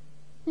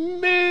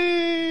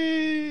me.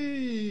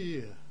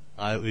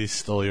 I at least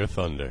stole your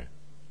thunder.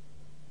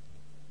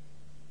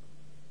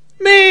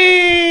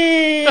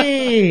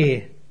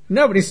 Me.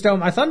 Nobody stole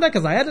my thunder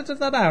because I edited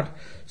that out.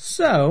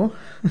 So,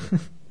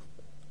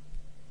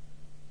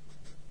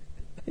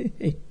 I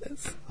hate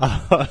this.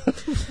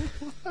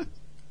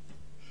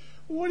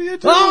 What are you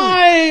doing?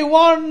 I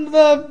won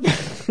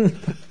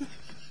the.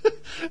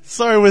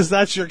 Sorry, was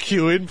that your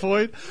cueing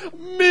point?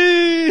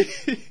 Me.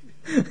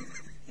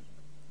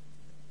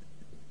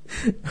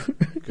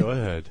 Go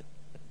ahead.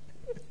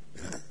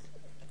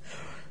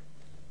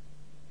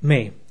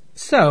 Me.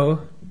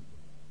 So,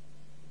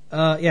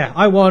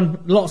 I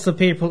won. Lots of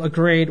people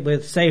agreed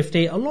with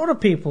safety. A lot of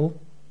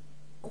people,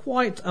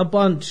 quite a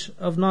bunch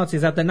of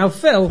Nazis out there. Now,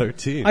 Phil,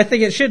 13. I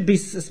think it should be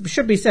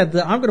said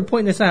that I'm going to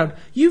point this out.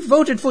 You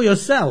voted for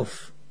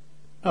yourself.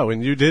 Oh,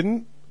 and you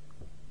didn't?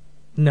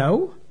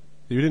 No.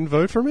 You didn't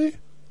vote for me?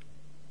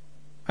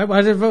 I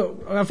didn't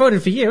vote. I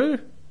voted for you,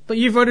 but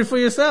you voted for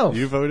yourself.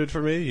 You voted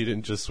for me? You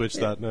didn't just switch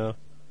that now?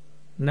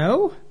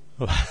 No.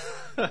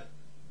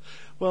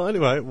 Well,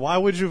 anyway, why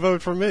would you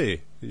vote for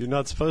me? You're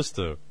not supposed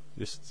to.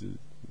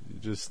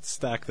 Just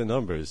stack the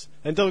numbers.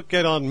 And don't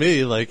get on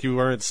me like you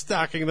weren't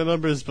stacking the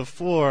numbers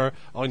before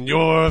on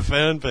your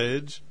fan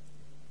page.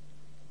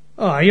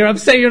 Oh, you're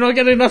upset you're not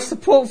getting enough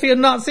support for your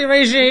Nazi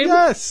regime?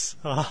 Yes,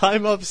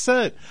 I'm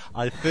upset.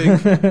 I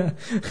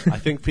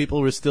think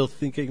people were still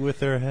thinking with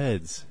their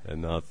heads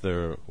and not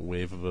their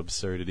wave of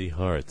absurdity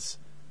hearts.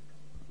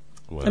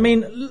 Well, I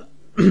mean,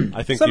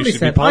 I think you somebody should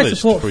said, be punished I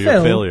support for Phil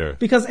your failure.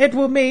 because it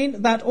will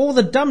mean that all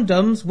the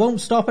dum-dums won't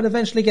stop and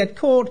eventually get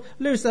caught,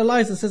 lose their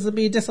licenses and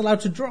be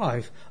disallowed to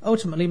drive,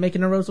 ultimately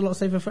making the roads a lot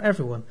safer for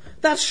everyone.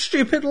 That's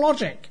stupid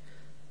logic.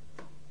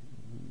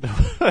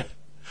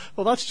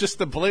 Well, that's just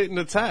a blatant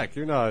attack.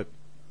 You're not.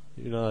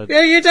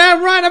 Yeah, you're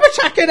damn right. I'm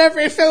attacking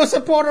every Phil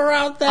supporter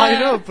out there. I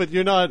know, but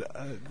you're not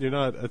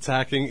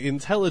attacking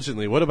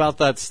intelligently. What about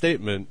that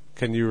statement?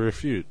 Can you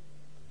refute?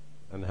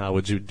 And how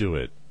would you do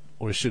it?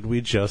 Or should we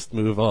just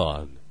move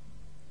on?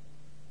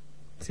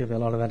 There's going to be a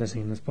lot of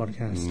editing in this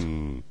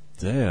podcast.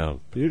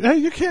 Damn.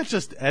 You can't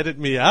just edit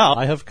me out.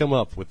 I have come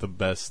up with the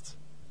best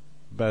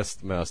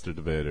Master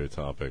Debater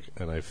topic,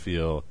 and I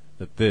feel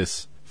that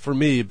this, for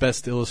me,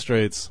 best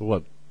illustrates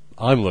what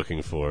I'm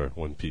looking for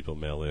when people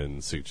mail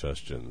in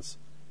suggestions.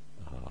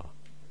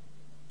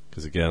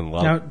 Because again,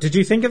 Now, did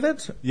you think of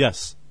it?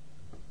 Yes.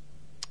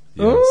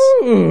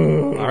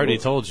 Ooh. I already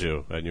told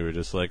you, and you were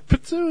just like,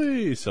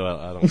 Pitsui! So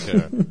I don't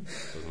care.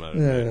 Doesn't matter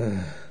to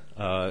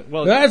me.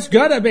 Well, That's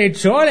gotta be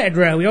toilet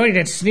roll. We only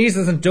did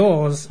sneezes and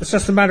doors. It's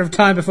just a matter of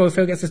time before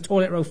Phil gets his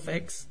toilet roll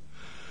fix.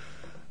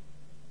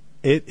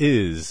 it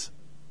is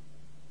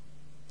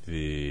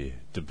the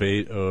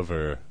debate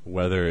over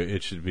whether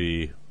it should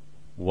be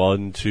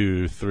 1,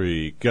 2,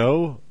 3,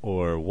 go,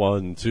 or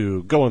 1,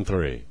 2, go on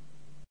 3.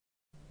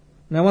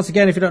 Now, once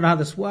again, if you don't know how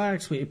this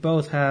works, we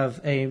both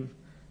have we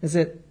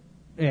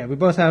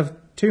both have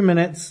 2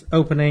 minutes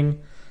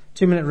opening,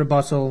 2 minute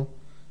rebuttal,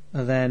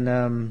 and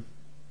then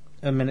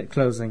a minute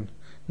closing.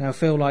 Now,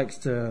 Phil likes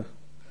to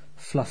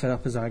fluff it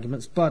up his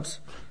arguments, but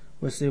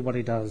we'll see what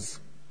he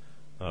does.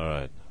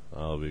 Alright,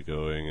 I'll be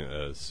going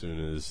as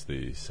soon as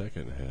the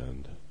second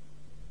hand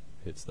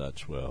hits that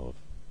 12.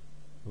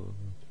 1,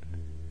 3,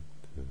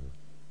 2.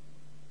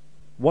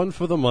 1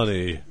 for the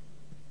money,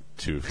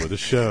 2 for the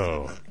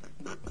show,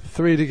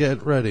 3 to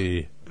get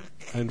ready,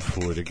 and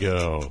 4 to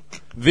go.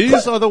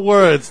 These are the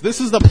words. This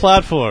is the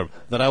platform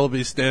that I will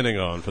be standing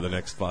on for the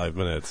next 5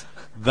 minutes.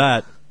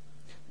 That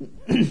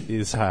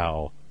is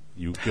how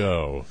you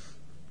go.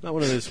 Not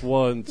one of this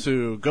 1,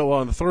 2, go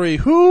on 3.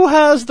 Who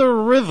has the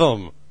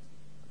rhythm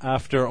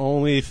after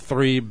only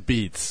 3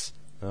 beats?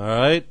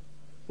 Alright?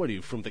 What are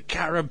you, from the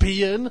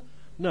Caribbean?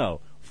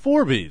 No,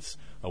 4 beats.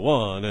 A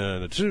 1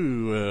 and a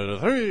 2 and a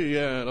 3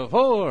 and a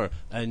 4.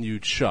 And you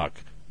chuck.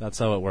 That's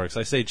how it works.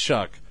 I say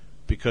chuck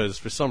because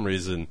for some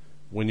reason,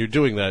 when you're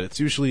doing that, it's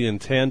usually in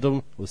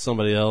tandem with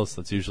somebody else.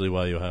 That's usually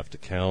why you have to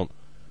count.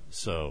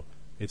 So,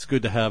 it's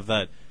good to have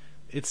that.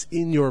 It's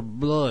in your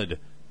blood,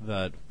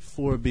 that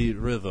 4-beat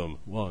rhythm.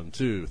 1,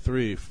 2,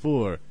 3,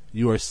 4.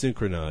 You are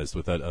synchronized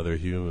with that other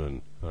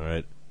human.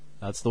 Alright?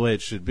 That's the way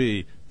it should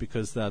be,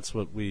 because that's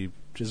what we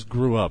just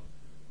grew up.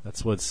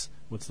 That's what's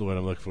the word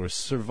I'm looking for?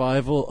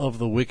 Survival of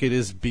the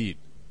wickedest beat.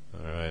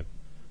 Alright?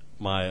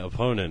 My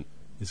opponent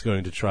is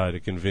going to try to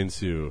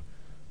convince you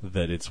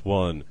that it's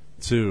 1,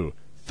 2,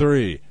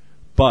 3.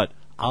 But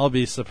I'll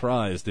be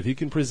surprised if he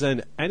can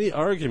present any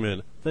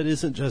argument that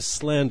isn't just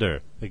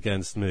slander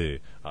against me.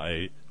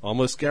 I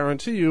almost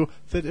guarantee you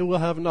that it will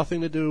have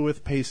nothing to do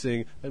with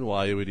pacing and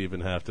why you would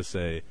even have to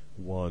say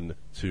 1,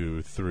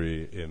 2,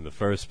 3 in the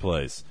first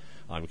place.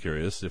 I'm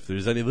curious if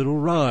there's any little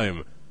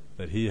rhyme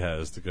that he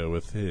has to go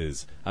with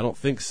his. I don't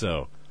think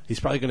so. He's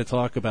probably going to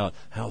talk about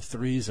how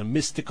 3's a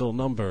mystical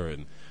number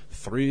and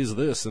 3's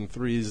this and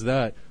 3's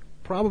that.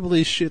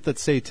 Probably shit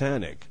that's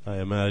satanic, I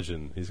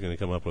imagine. He's going to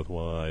come up with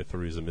why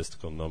 3's a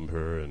mystical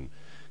number and,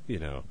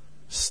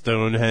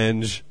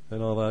 Stonehenge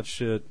and all that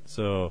shit.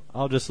 So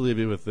I'll just leave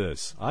you with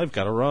this. I've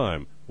got a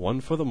rhyme.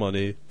 1 for the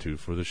money, 2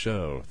 for the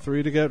show,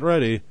 3 to get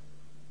ready,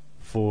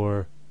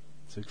 4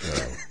 to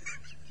go.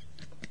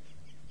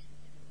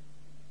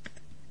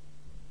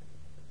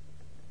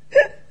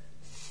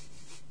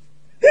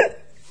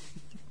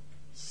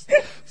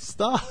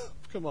 Stop.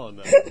 Come on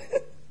now.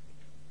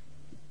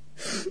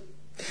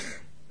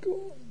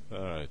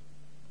 Alright.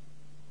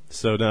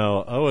 So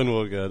now Owen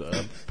will get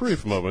a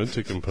brief moment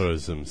to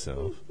compose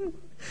himself.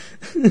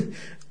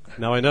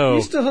 Now I know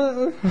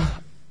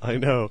I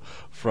know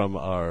from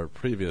our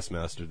previous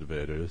master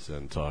debaters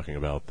and talking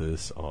about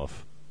this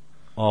off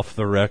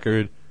the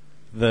record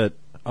that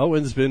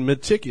Owen's been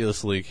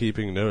meticulously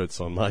keeping notes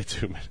on my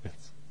 2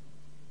 minutes.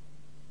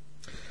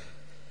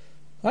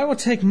 I will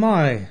take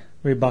my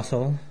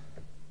rebuttal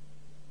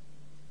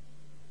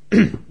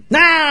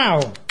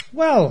now.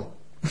 Well,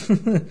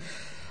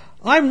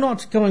 I'm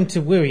not going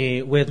to worry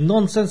you with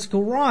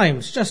nonsensical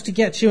rhymes just to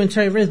get you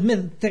into a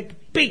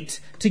rhythmic beat,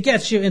 to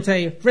get you into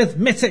a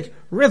rhythmic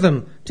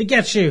rhythm, to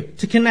get you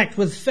to connect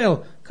with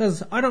Phil,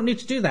 because I don't need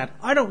to do that.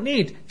 I don't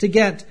need to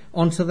get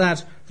onto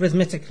that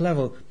rhythmic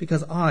level,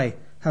 because I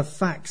have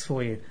facts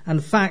for you,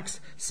 and facts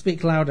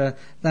speak louder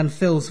than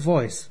Phil's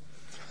voice.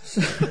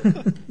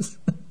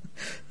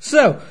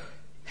 So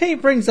he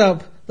brings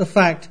up the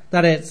fact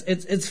that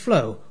it's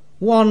flow.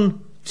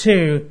 1,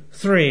 2,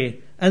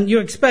 3, and you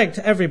expect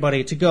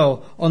everybody to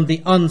go on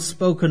the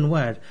unspoken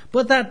word,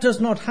 but that does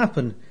not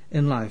happen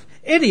in life.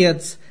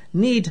 Idiots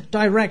need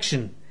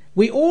direction.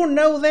 We all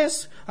know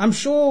this. I'm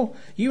sure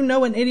you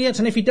know an idiot,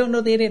 and if you don't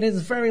know the idiot, it's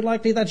very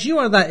likely that you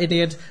are that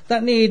idiot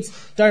that needs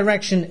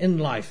direction in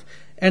life.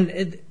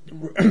 And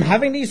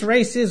having these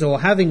races or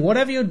having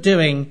whatever you're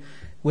doing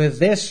with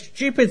this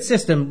stupid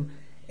system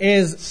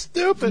is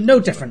stupid. No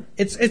different.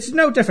 It's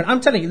no different.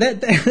 I'm telling you,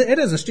 it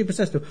is a stupid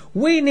system.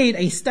 We need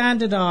a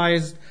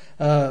standardized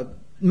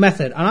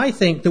method, and I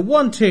think the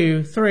 1,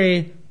 2,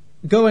 3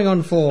 going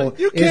on 4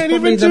 you is can't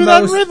probably even the do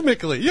that most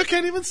rhythmically. You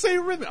can't even say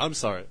rhythm. I'm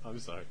sorry.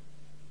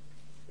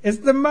 It's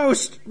the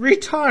most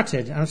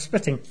retarded. I'm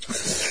spitting.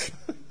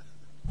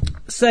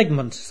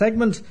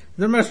 segment,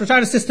 the most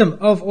retarded system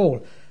of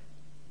all.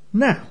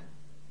 Now,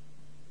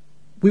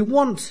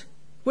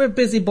 we're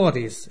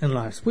busybodies in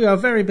life. We are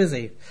very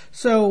busy.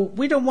 So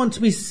we don't want to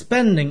be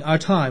spending our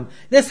time.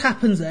 This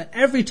happens at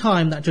every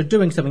time that you're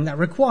doing something that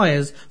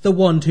requires the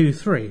 1, 2,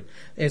 3.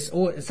 It's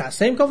that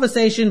same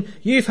conversation.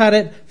 You've had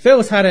it.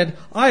 Phil's had it.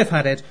 I've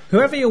had it.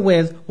 Whoever you're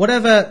with,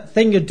 whatever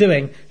thing you're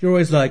doing, you're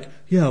always like,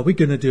 yeah, we're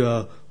going to do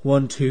a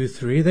 1, 2,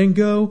 3, then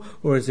go?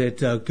 Or is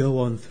it go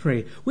on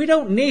 3? We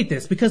don't need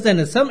this, because then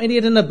there's some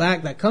idiot in the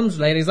back that comes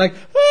later. He's like,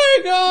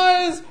 hey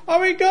guys, are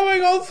we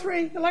going on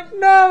 3? You're like,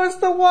 no, it's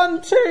the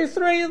 1, 2,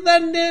 3,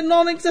 then the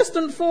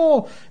non-existent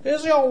 4.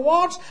 Is your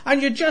what?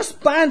 And you're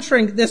just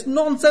bantering this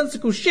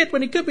nonsensical shit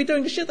when you could be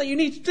doing the shit that you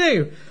need to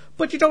do.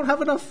 But you don't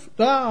have enough.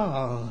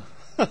 My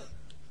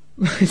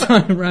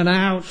time ran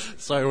out.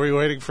 Sorry, were you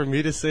waiting for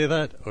me to say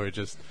that? Or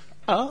just,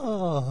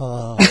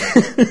 I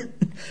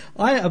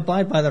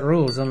abide by the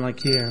rules,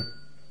 unlike you.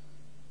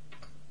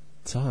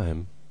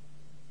 Time.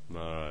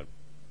 Alright.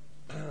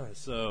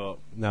 So,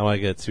 now I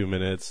get 2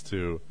 minutes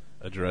to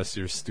address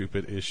your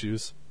stupid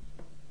issues.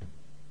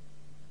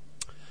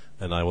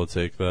 And I will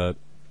take that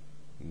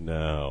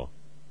now.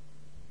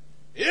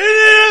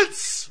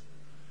 Idiots!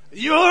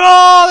 You're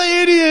all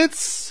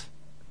idiots!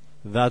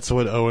 That's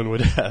what Owen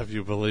would have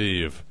you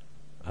believe.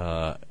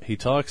 He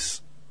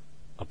talks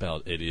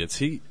about idiots.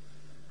 He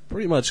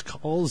pretty much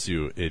calls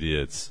you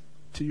idiots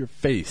to your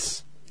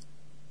face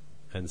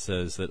and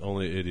says that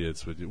only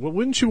idiots would do. Well,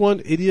 wouldn't you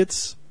want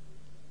idiots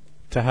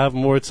to have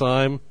more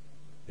time?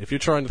 If you're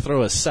trying to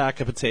throw a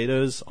sack of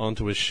potatoes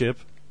onto a ship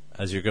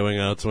as you're going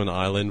out to an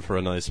island for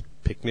a nice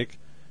picnic,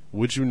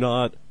 would you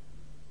not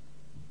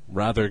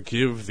rather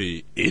give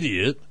the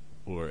idiot,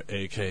 or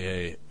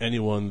AKA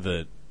anyone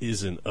that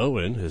isn't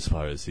Owen as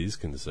far as he's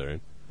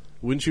concerned,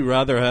 wouldn't you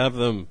rather have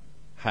them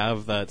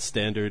have that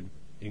standard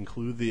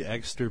include the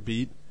extra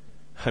beat?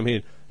 I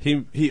mean,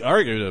 he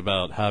argued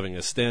about having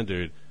a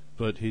standard,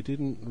 but he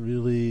didn't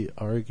really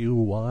argue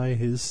why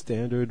his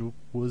standard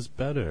was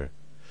better.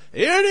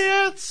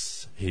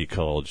 Idiots! He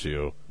called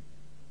you.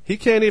 He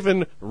can't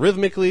even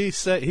rhythmically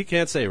say, he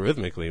can't say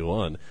rhythmically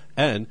 1,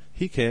 and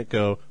he can't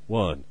go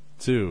 1,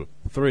 2,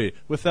 3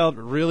 without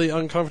really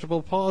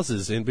uncomfortable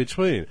pauses in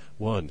between.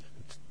 1,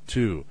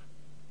 2,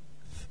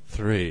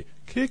 3.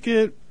 Kick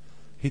it.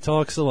 He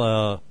talks a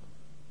lot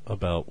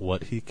about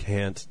what he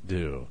can't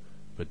do.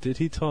 But did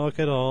he talk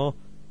at all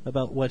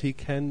about what he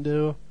can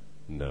do?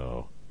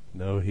 No,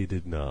 he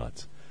did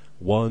not.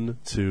 1,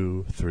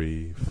 2,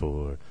 3,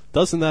 4.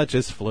 Doesn't that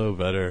just flow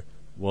better?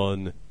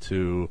 1,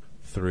 2,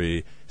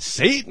 3.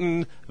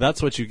 Satan!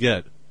 That's what you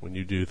get when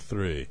you do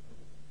 3.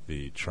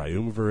 The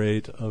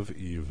triumvirate of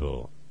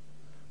evil.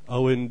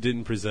 Owen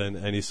didn't present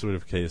any sort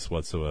of case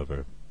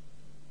whatsoever.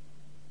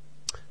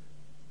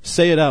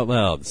 Say it out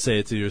loud. Say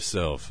it to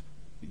yourself.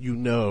 You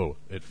know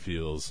it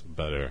feels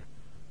better.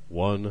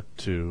 1,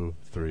 2,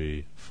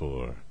 3,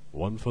 4.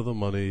 1 for the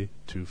money,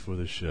 2 for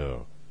the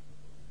show.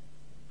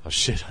 Oh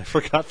shit, I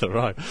forgot the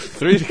rhyme.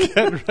 3 to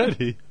get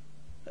ready.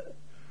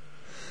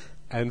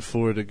 And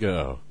 4 to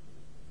go.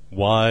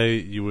 Why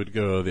you would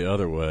go the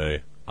other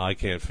way, I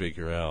can't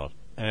figure out.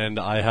 And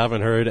I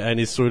haven't heard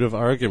any sort of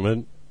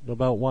argument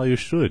about why you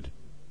should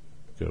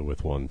go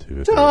with 1,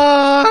 2, 3.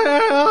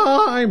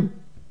 Time!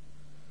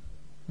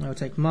 I'll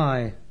take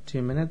my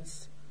 2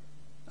 minutes.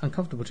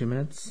 Uncomfortable 2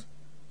 minutes.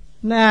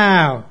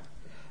 Now,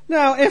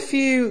 if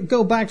you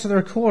go back to the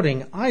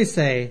recording, I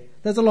say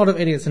there's a lot of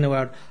idiots in the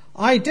world.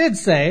 I did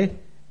say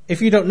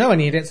if you don't know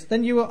any idiots,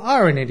 then you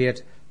are an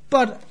idiot.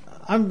 But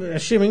I'm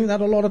assuming that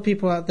a lot of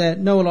people out there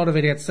know a lot of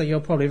idiots, so you're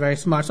probably very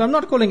smart. So I'm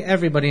not calling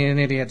everybody an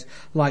idiot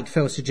like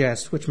Phil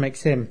suggests, which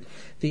makes him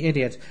the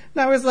idiot.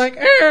 Now it's like,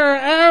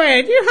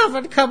 Owen, you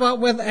haven't come up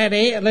with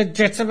any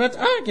legitimate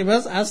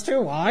arguments as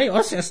to why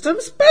your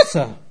system's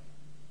better.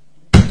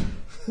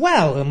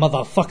 Well,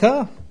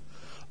 motherfucker,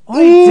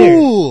 I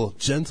do.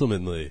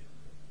 Gentlemanly.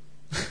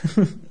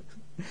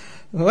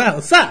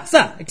 Well,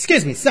 sir,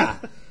 excuse me, sir.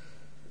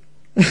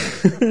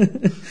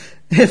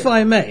 If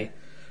I may.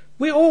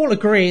 We all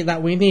agree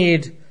that we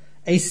need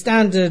a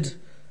standard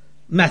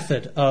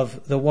method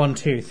of the 1,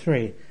 2,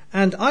 3.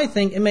 And I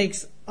think it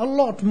makes a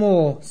lot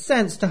more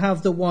sense to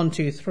have the 1,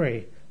 2,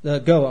 3, the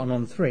go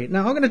on 3.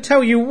 Now, I'm going to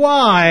tell you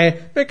why,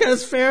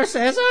 because Fear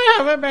says I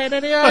haven't made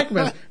any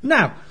arguments.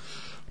 Now,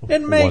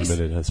 it makes 1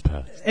 minute has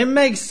passed. It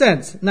makes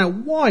sense. Now,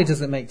 why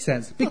does it make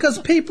sense? Because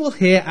people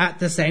hear at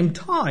the same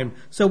time.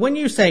 So when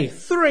you say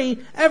 3,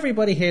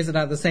 everybody hears it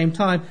at the same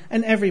time,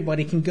 and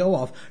everybody can go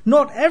off.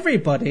 Not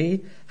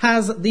everybody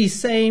has the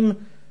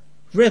same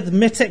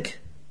rhythmic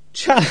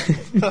challenge.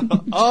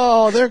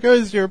 Oh, there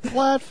goes your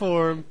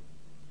platform.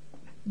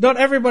 Not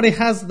everybody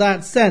has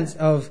that sense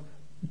of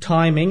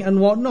timing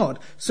and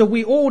whatnot. So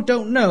we all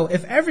don't know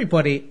if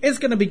everybody is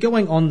going to be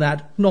going on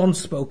that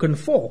non-spoken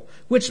 4,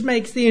 which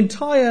makes the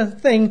entire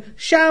thing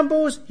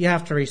shambles. You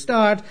have to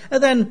restart,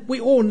 and then we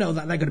all know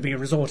that they're going to be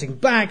resorting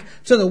back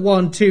to the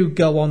 1, 2,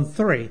 go on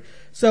 3.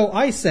 So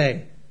I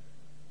say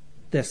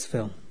this,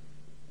 Phil.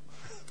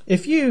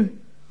 If you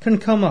can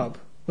come up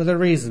with a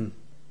reason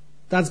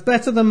that's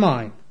better than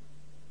mine,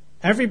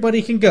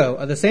 everybody can go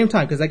at the same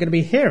time because they're going to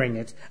be hearing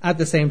it at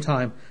the same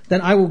time,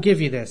 then I will give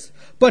you this.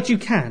 But you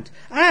can't.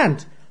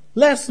 And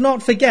let's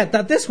not forget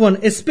that this one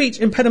is speech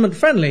impediment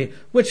friendly,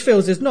 which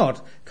Phil's is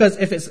not. Because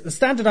if it's a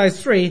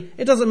standardized 3,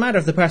 it doesn't matter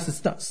if the person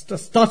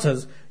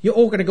stutters. You're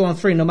all going to go on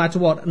 3 no matter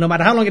what, no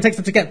matter how long it takes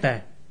them to get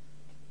there.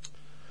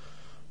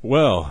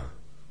 Well,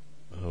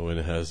 Owen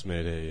has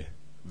made a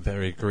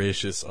very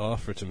gracious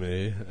offer to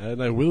me,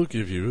 and I will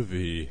give you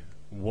the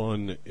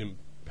one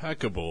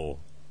impeccable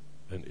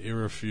and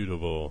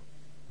irrefutable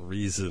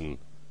reason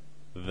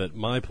that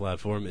my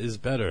platform is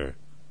better.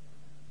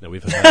 Now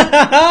we've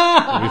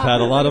had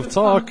a lot of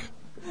talk.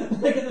 Look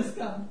at this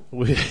guy.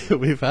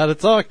 We've had a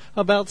talk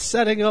about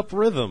setting up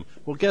rhythm.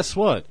 Well, guess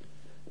what?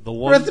 The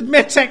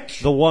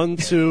 1,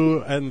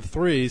 2, and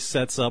 3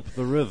 sets up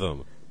the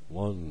rhythm.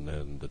 1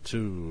 and a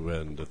 2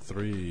 and a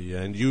 3,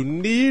 and you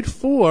need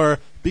 4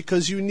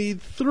 because you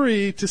need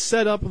 3 to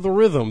set up the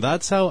rhythm.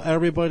 That's how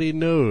everybody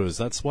knows.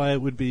 That's why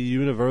it would be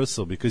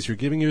universal, because you're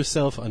giving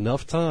yourself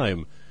enough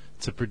time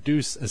to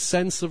produce a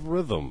sense of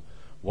rhythm.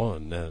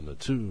 1 and a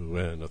 2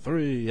 and a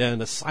 3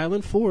 and a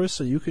silent 4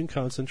 so you can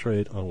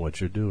concentrate on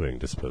what you're doing,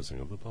 disposing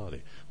of the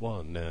body.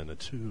 1 and a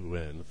 2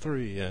 and a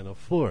 3 and a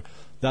 4.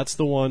 That's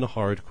the one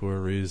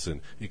hardcore reason.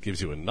 It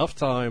gives you enough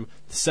time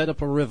to set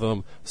up a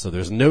rhythm so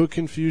there's no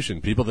confusion.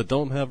 People that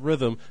don't have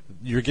rhythm,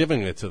 you're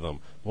giving it to them.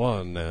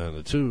 1 and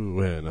a 2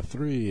 and a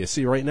 3.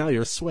 See, right now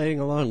you're swaying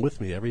along with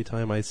me every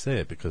time I say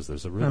it because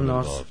there's a rhythm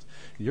involved.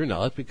 You're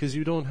not, because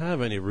you don't have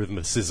any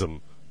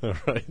rhythmicism. All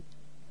right?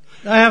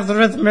 I have the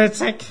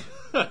rhythmic.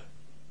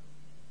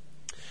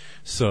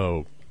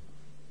 So,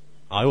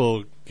 I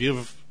will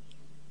give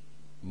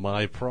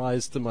my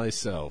prize to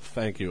myself.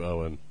 Thank you,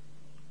 Owen.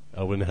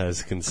 Owen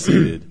has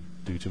conceded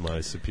due to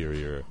my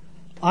superior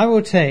I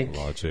will take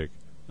logic.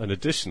 An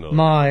additional... You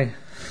want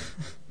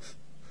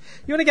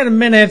to get a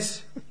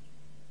minute?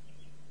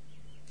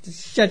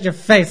 Just shut your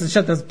face and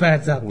shut those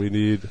birds up. We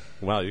need...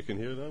 Wow, you can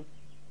hear them?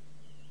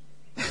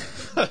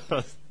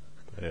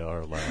 They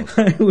are loud.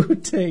 I will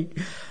take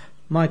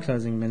my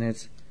closing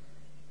minute.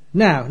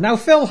 Now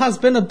Phil has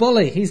been a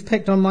bully. He's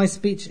picked on my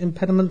speech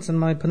impediments and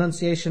my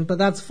pronunciation, but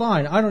that's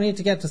fine. I don't need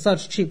to get to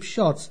such cheap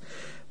shots.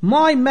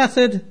 My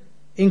method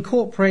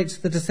incorporates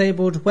the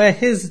disabled where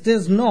his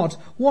does not.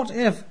 What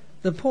if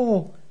the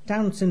poor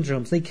Down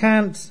syndromes, they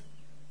can't...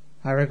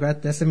 I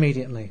regret this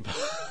immediately.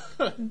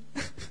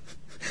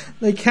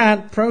 They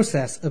can't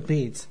process a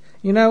beat.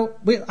 You know,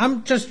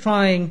 I'm just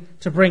trying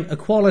to bring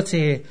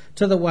equality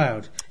to the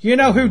world. You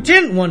know who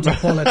didn't want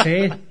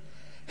equality?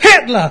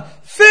 Hitler!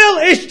 Phil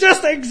is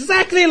just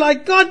exactly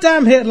like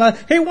goddamn Hitler.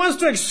 He wants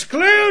to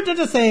exclude the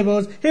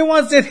disabled. He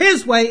wants it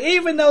his way,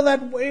 even though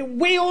that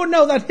we all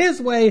know that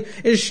his way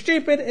is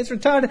stupid, it's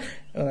retarded.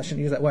 Oh, I shouldn't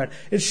use that word.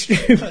 It's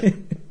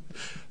stupid.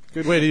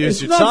 Good way to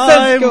use it's your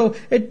nonsensical.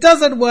 time. It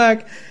doesn't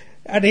work.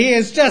 And he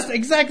is just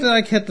exactly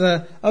like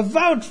Hitler. A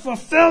vote for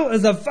Phil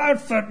is a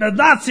vote for the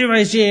Nazi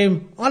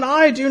regime. And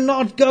I do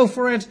not go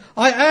for it.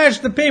 I urge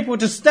the people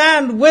to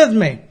stand with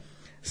me.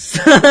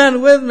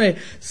 Stand with me.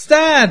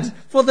 Stand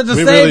for the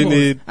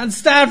disabled. And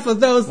stand for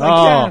those that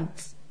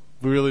can't.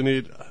 We really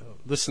need...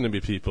 Listen to me,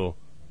 people.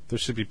 There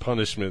should be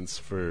punishments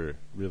for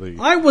really...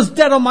 I was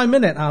dead on my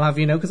minute, I'll have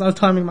you know, because I was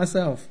timing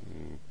myself.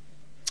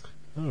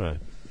 All right.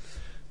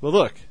 Well,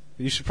 look.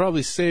 You should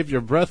probably save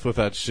your breath with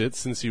that shit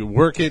since you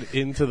work it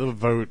into the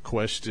vote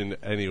question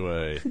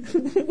anyway.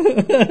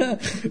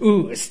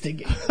 Ooh,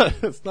 stinging.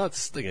 It's not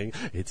stinging.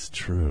 It's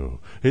true.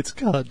 It's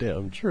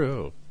goddamn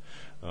true.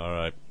 All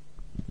right.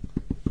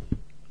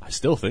 I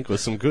still think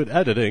with some good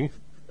editing,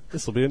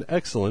 this will be an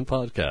excellent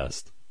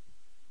podcast.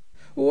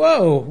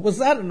 Whoa, was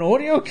that an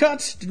audio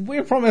cut? Did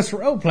we promise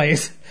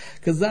roleplays?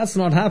 Because that's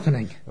not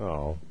happening.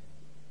 Oh.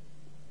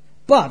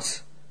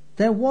 But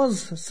there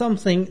was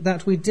something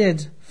that we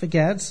did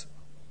forget.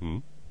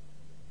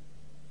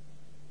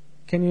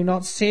 Can you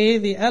not see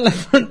the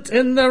elephant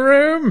in the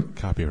room?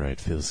 Copyright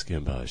Phil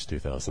Skimbosh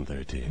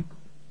 2013.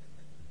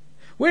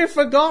 We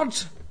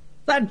forgot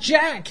that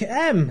Jack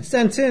M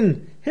sent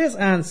in his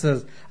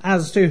answers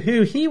as to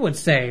who he would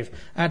save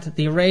at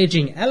the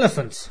Raging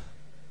Elephant.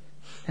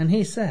 And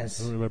he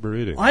says, I don't remember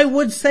reading. I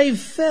would save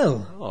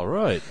Phil. All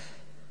right.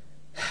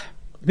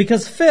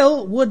 Because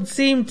Phil would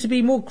seem to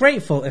be more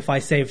grateful if I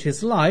saved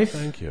his life.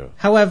 Thank you.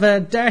 However,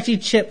 Dirty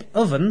Chip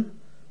Oven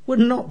would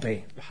not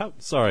be.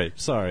 Sorry.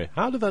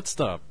 How did that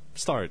stop?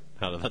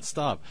 How did that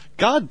stop?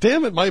 God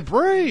damn it, my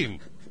brain!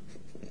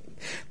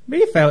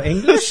 Me fail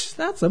English?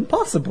 That's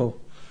impossible.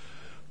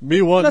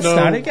 Me want Let's no...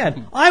 start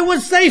again. I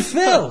would save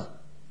Phil!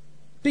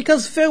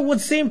 Because Phil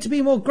would seem to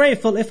be more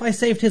grateful if I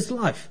saved his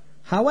life.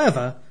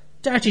 However,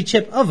 Dirty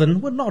Chip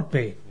Oven would not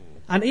be.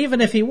 And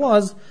even if he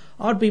was,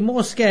 I'd be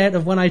more scared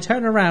of when I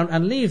turn around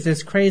and leave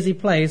this crazy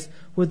place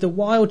with the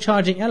wild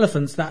charging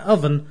elephants that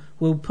Oven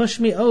will push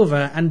me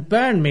over and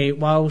burn me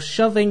while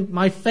shoving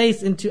my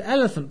face into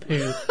elephant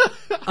poo.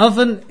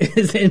 Oven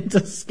is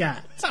into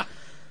scat.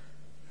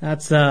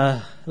 That's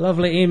a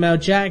lovely email,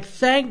 Jack.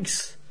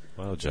 Thanks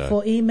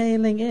for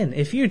emailing in.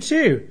 If you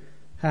too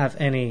have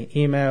any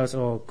emails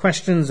or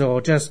questions or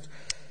just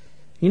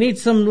you need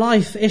some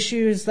life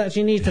issues that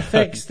you need to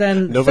fix,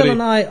 then Phil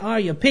and I are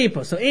your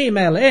people. So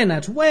email in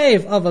at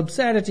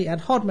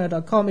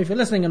waveofabsurdity@hotmail.com. If you're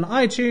listening on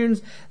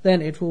iTunes,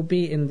 then it will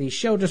be in the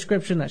show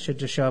description. That should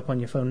just show up on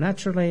your phone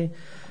naturally.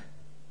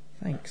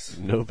 Thanks.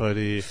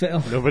 Nobody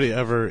Phil. Nobody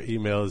ever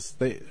emails.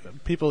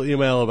 People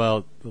email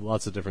about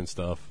lots of different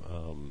stuff.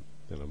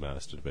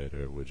 Master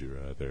Debater, Would You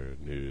Rather,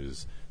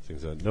 news,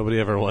 things like that. Nobody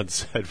ever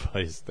wants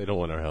advice. They don't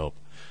want our help.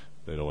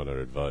 They don't want our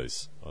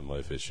advice on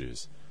life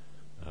issues.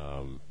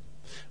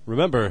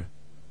 Remember,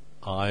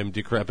 I'm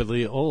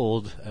decrepitly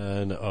old,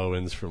 and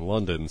Owen's from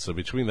London, so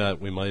between that,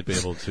 we might be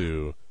able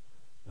to...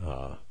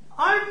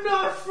 I'm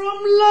not from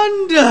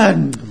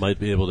London! Might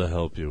be able to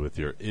help you with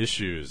your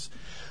issues.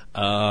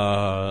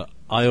 I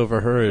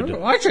overheard...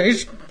 I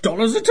change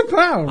dollars into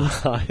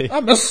pounds.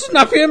 I'm a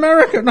snappy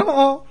American.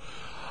 Oh.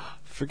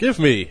 Forgive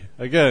me,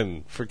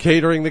 again, for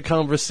catering the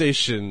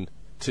conversation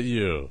to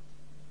you.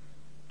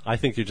 I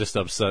think you're just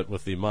upset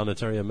with the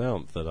monetary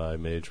amount that I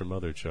made your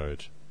mother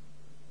charge.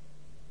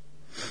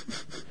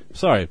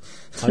 Sorry,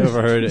 I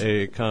overheard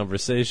a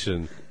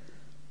conversation,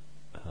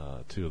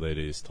 two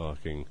ladies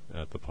talking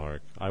at the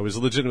park. I was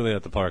legitimately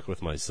at the park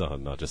with my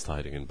son, not just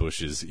hiding in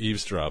bushes,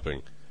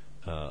 eavesdropping.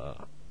 And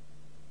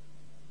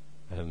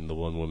the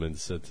one woman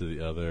said to the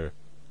other,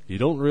 "You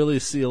don't really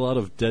see a lot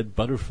of dead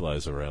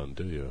butterflies around,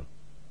 do you?"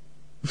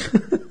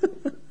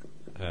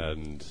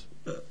 And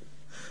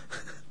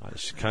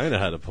she kind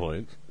of had a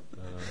point.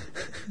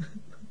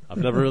 I've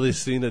never really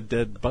seen a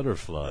dead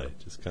butterfly,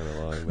 just kind of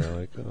lying there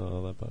like,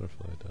 oh, that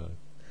butterfly died.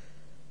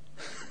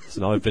 So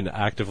now I've been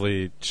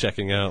actively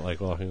checking out, like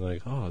walking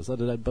like, oh, is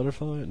that a dead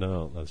butterfly?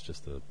 No, that's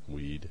just a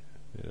weed,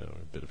 or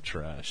a bit of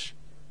trash.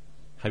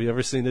 Have you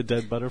ever seen a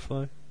dead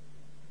butterfly?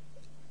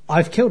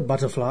 I've killed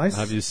butterflies.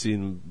 Have you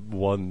seen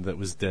one that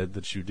was dead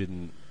that you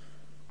didn't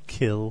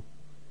kill?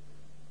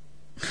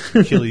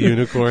 Kill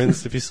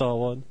unicorns if you saw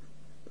one?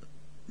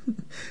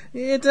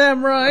 You're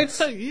damn right.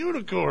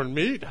 Unicorn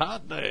meat?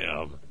 Hot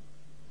damn.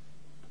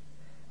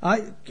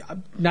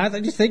 Now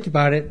that you think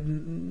about it,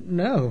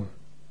 no.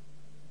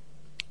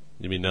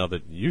 You mean now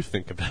that you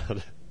think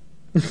about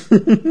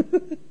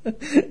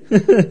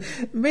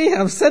it? Me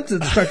have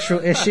sentence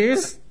structural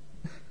issues.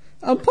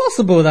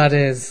 Impossible, that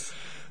is.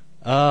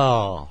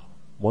 Oh,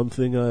 one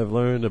thing I've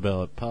learned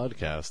about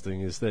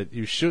podcasting is that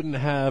you shouldn't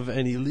have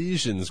any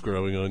lesions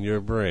growing on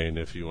your brain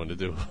if you want to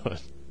do one.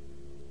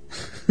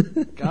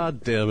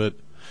 God damn it.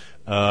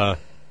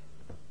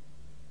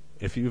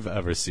 If you've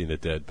ever seen a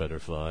dead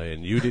butterfly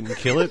and you didn't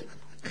kill it,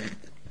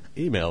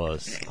 email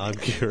us. I'm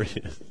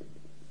curious.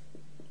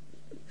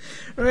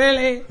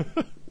 Really?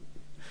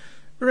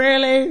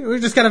 Really? We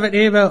just got an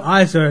email.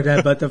 I saw a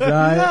dead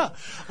butterfly. Yeah,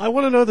 I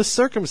want to know the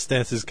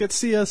circumstances. Get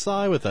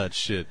CSI with that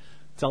shit.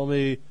 Tell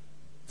me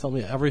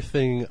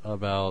everything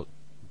about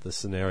the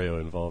scenario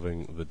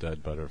involving the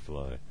dead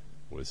butterfly.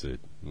 Was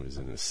it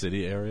in a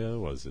city area?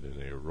 Was it in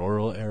a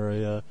rural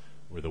area?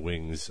 Were the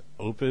wings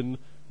open?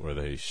 Were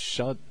they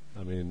shut?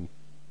 I mean,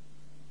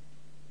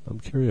 I'm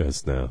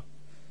curious now.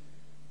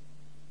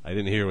 I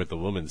didn't hear what the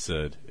woman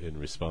said in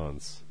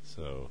response,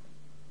 so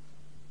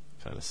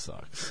kind of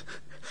sucks.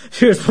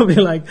 She was probably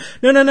like,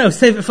 no,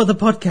 save it for the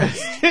podcast.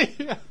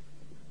 Yeah.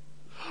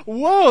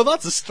 Whoa,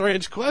 that's a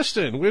strange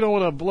question. We don't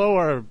want to blow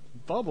our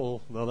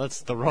bubble. No,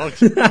 that's the wrong...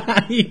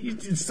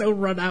 You're so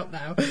run out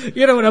now.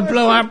 You don't want to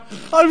blow up.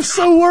 I'm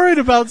so worried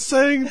about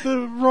saying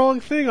the wrong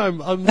thing. I'm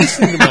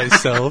listening to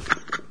myself.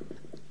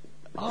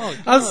 Oh,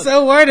 God. I'm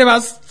so worried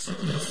about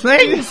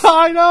things.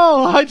 I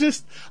know.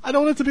 I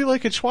don't want it to be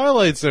like a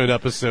Twilight Zone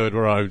episode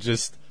where I'm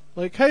just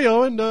like, hey,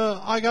 Owen,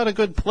 I got a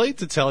good plate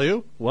to tell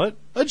you. What?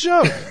 A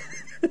joke.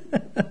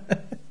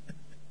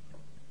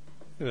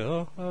 You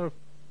know,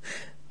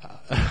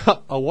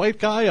 a white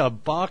guy, a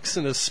box,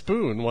 and a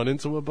spoon went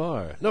into a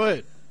bar. No,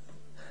 wait.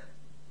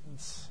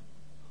 It's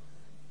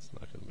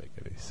not going to make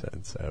any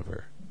sense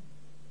ever.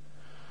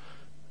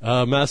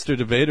 Master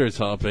debater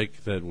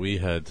topic that we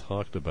had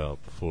talked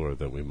about before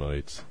that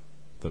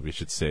we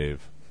should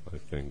save, I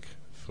think,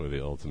 for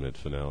the ultimate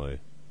finale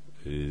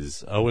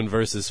is Owen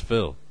versus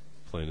Phil,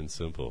 plain and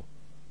simple.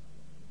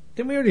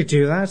 Didn't we already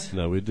do that?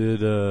 No, we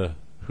did,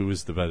 who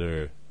was the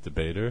better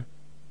debater?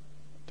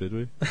 Did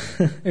we?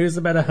 Who's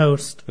the better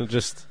host?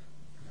 Just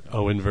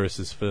Owen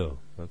versus Phil,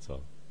 that's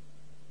all.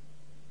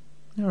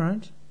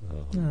 Alright.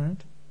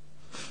 Alright.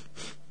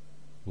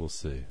 We'll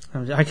see.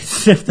 I can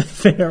sniff the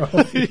fear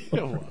off you.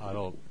 I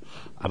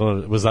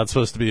don't. Was that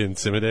supposed to be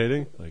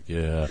intimidating? Like,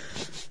 yeah,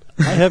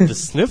 I have the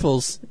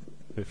sniffles.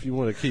 If you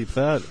want to keep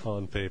that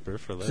on paper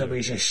for later.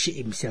 Somebody just shit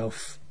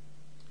himself.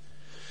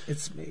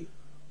 It's me.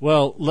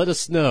 Well, let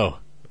us know.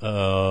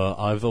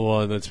 I'm the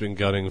one that's been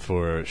gunning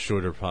for a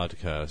shorter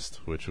podcast,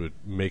 which would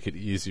make it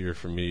easier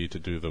for me to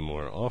do them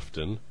more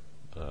often.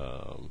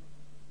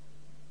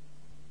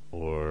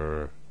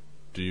 Or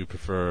do you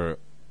prefer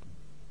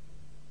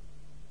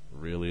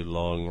really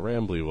long,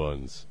 rambly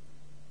ones?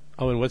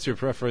 Oh, and what's your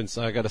preference?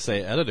 I gotta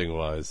say,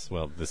 editing-wise.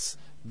 Well, this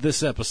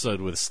episode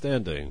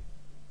withstanding,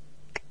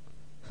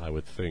 I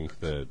would think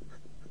that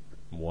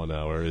 1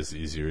 hour is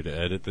easier to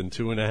edit than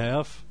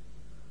 2.5.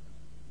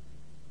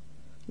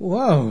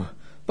 Whoa!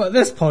 But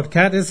this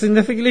podcast is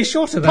significantly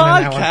shorter than an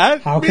hour.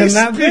 Podcast? How can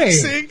that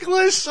speaks be?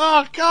 English?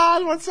 Oh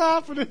God, what's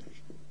happening?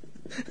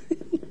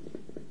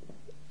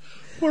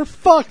 We're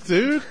fucked,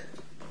 dude.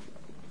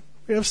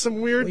 We have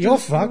some weird... You're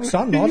fucked, so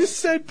I'm not. You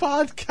said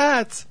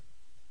podcast.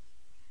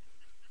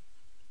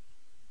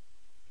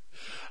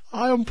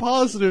 I am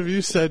positive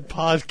you said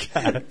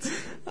podcast.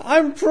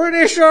 I'm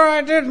pretty sure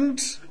I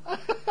didn't.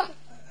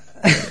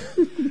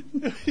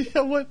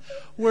 Yeah, what?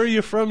 Where are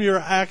you from? Your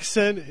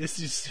accent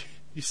is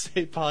you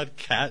say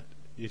podcat.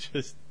 You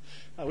just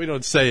we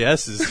don't say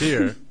S's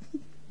here.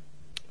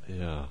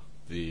 Yeah,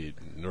 the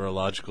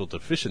neurological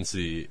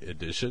deficiency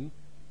edition.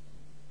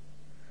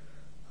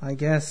 I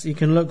guess you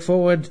can look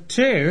forward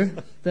to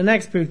the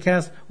next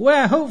podcast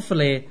where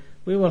hopefully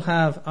we will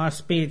have our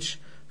speech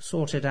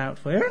sorted out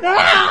for you.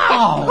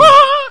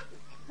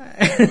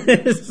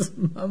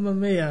 Mamma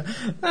mia,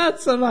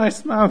 that's a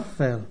nice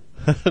mouthful.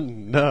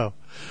 No,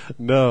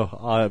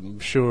 I'm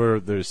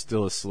sure there's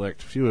still a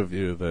select few of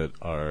you that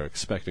are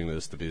expecting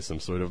this to be some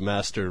sort of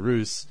master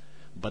ruse,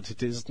 but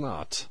it is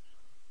not.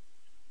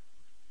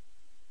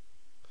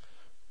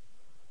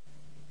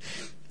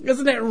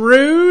 Isn't it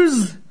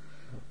ruse?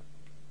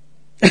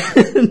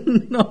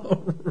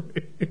 Not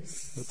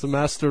ruse. It's a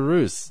master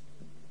ruse.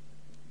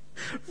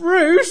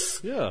 Ruse?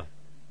 Yeah.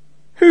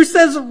 Who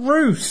says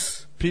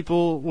ruse?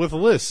 People with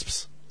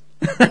lisps.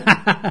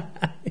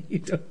 You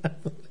don't have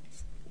a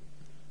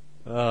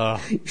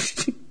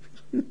lisp.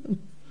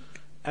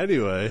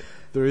 Anyway,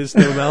 there is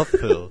no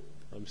mouthful.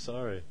 I'm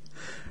sorry.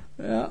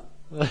 Yeah.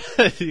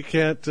 You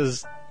can't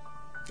just...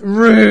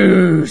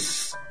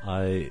 Ruse.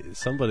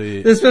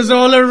 Somebody This was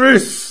all a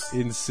ruse.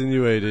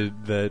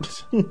 insinuated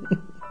that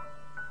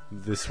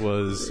this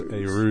was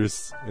a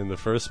ruse in the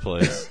first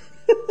place.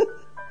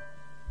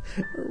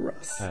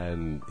 Russ.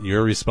 And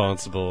you're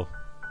responsible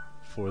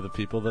for the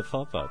people that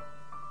thought that.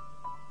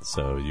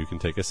 So you can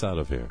take us out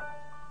of here.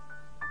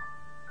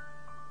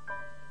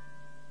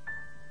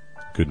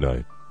 Good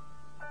night.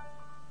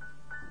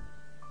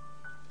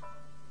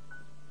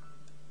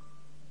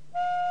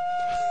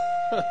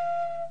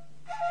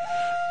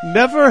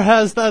 Never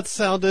has that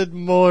sounded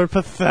more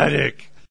pathetic.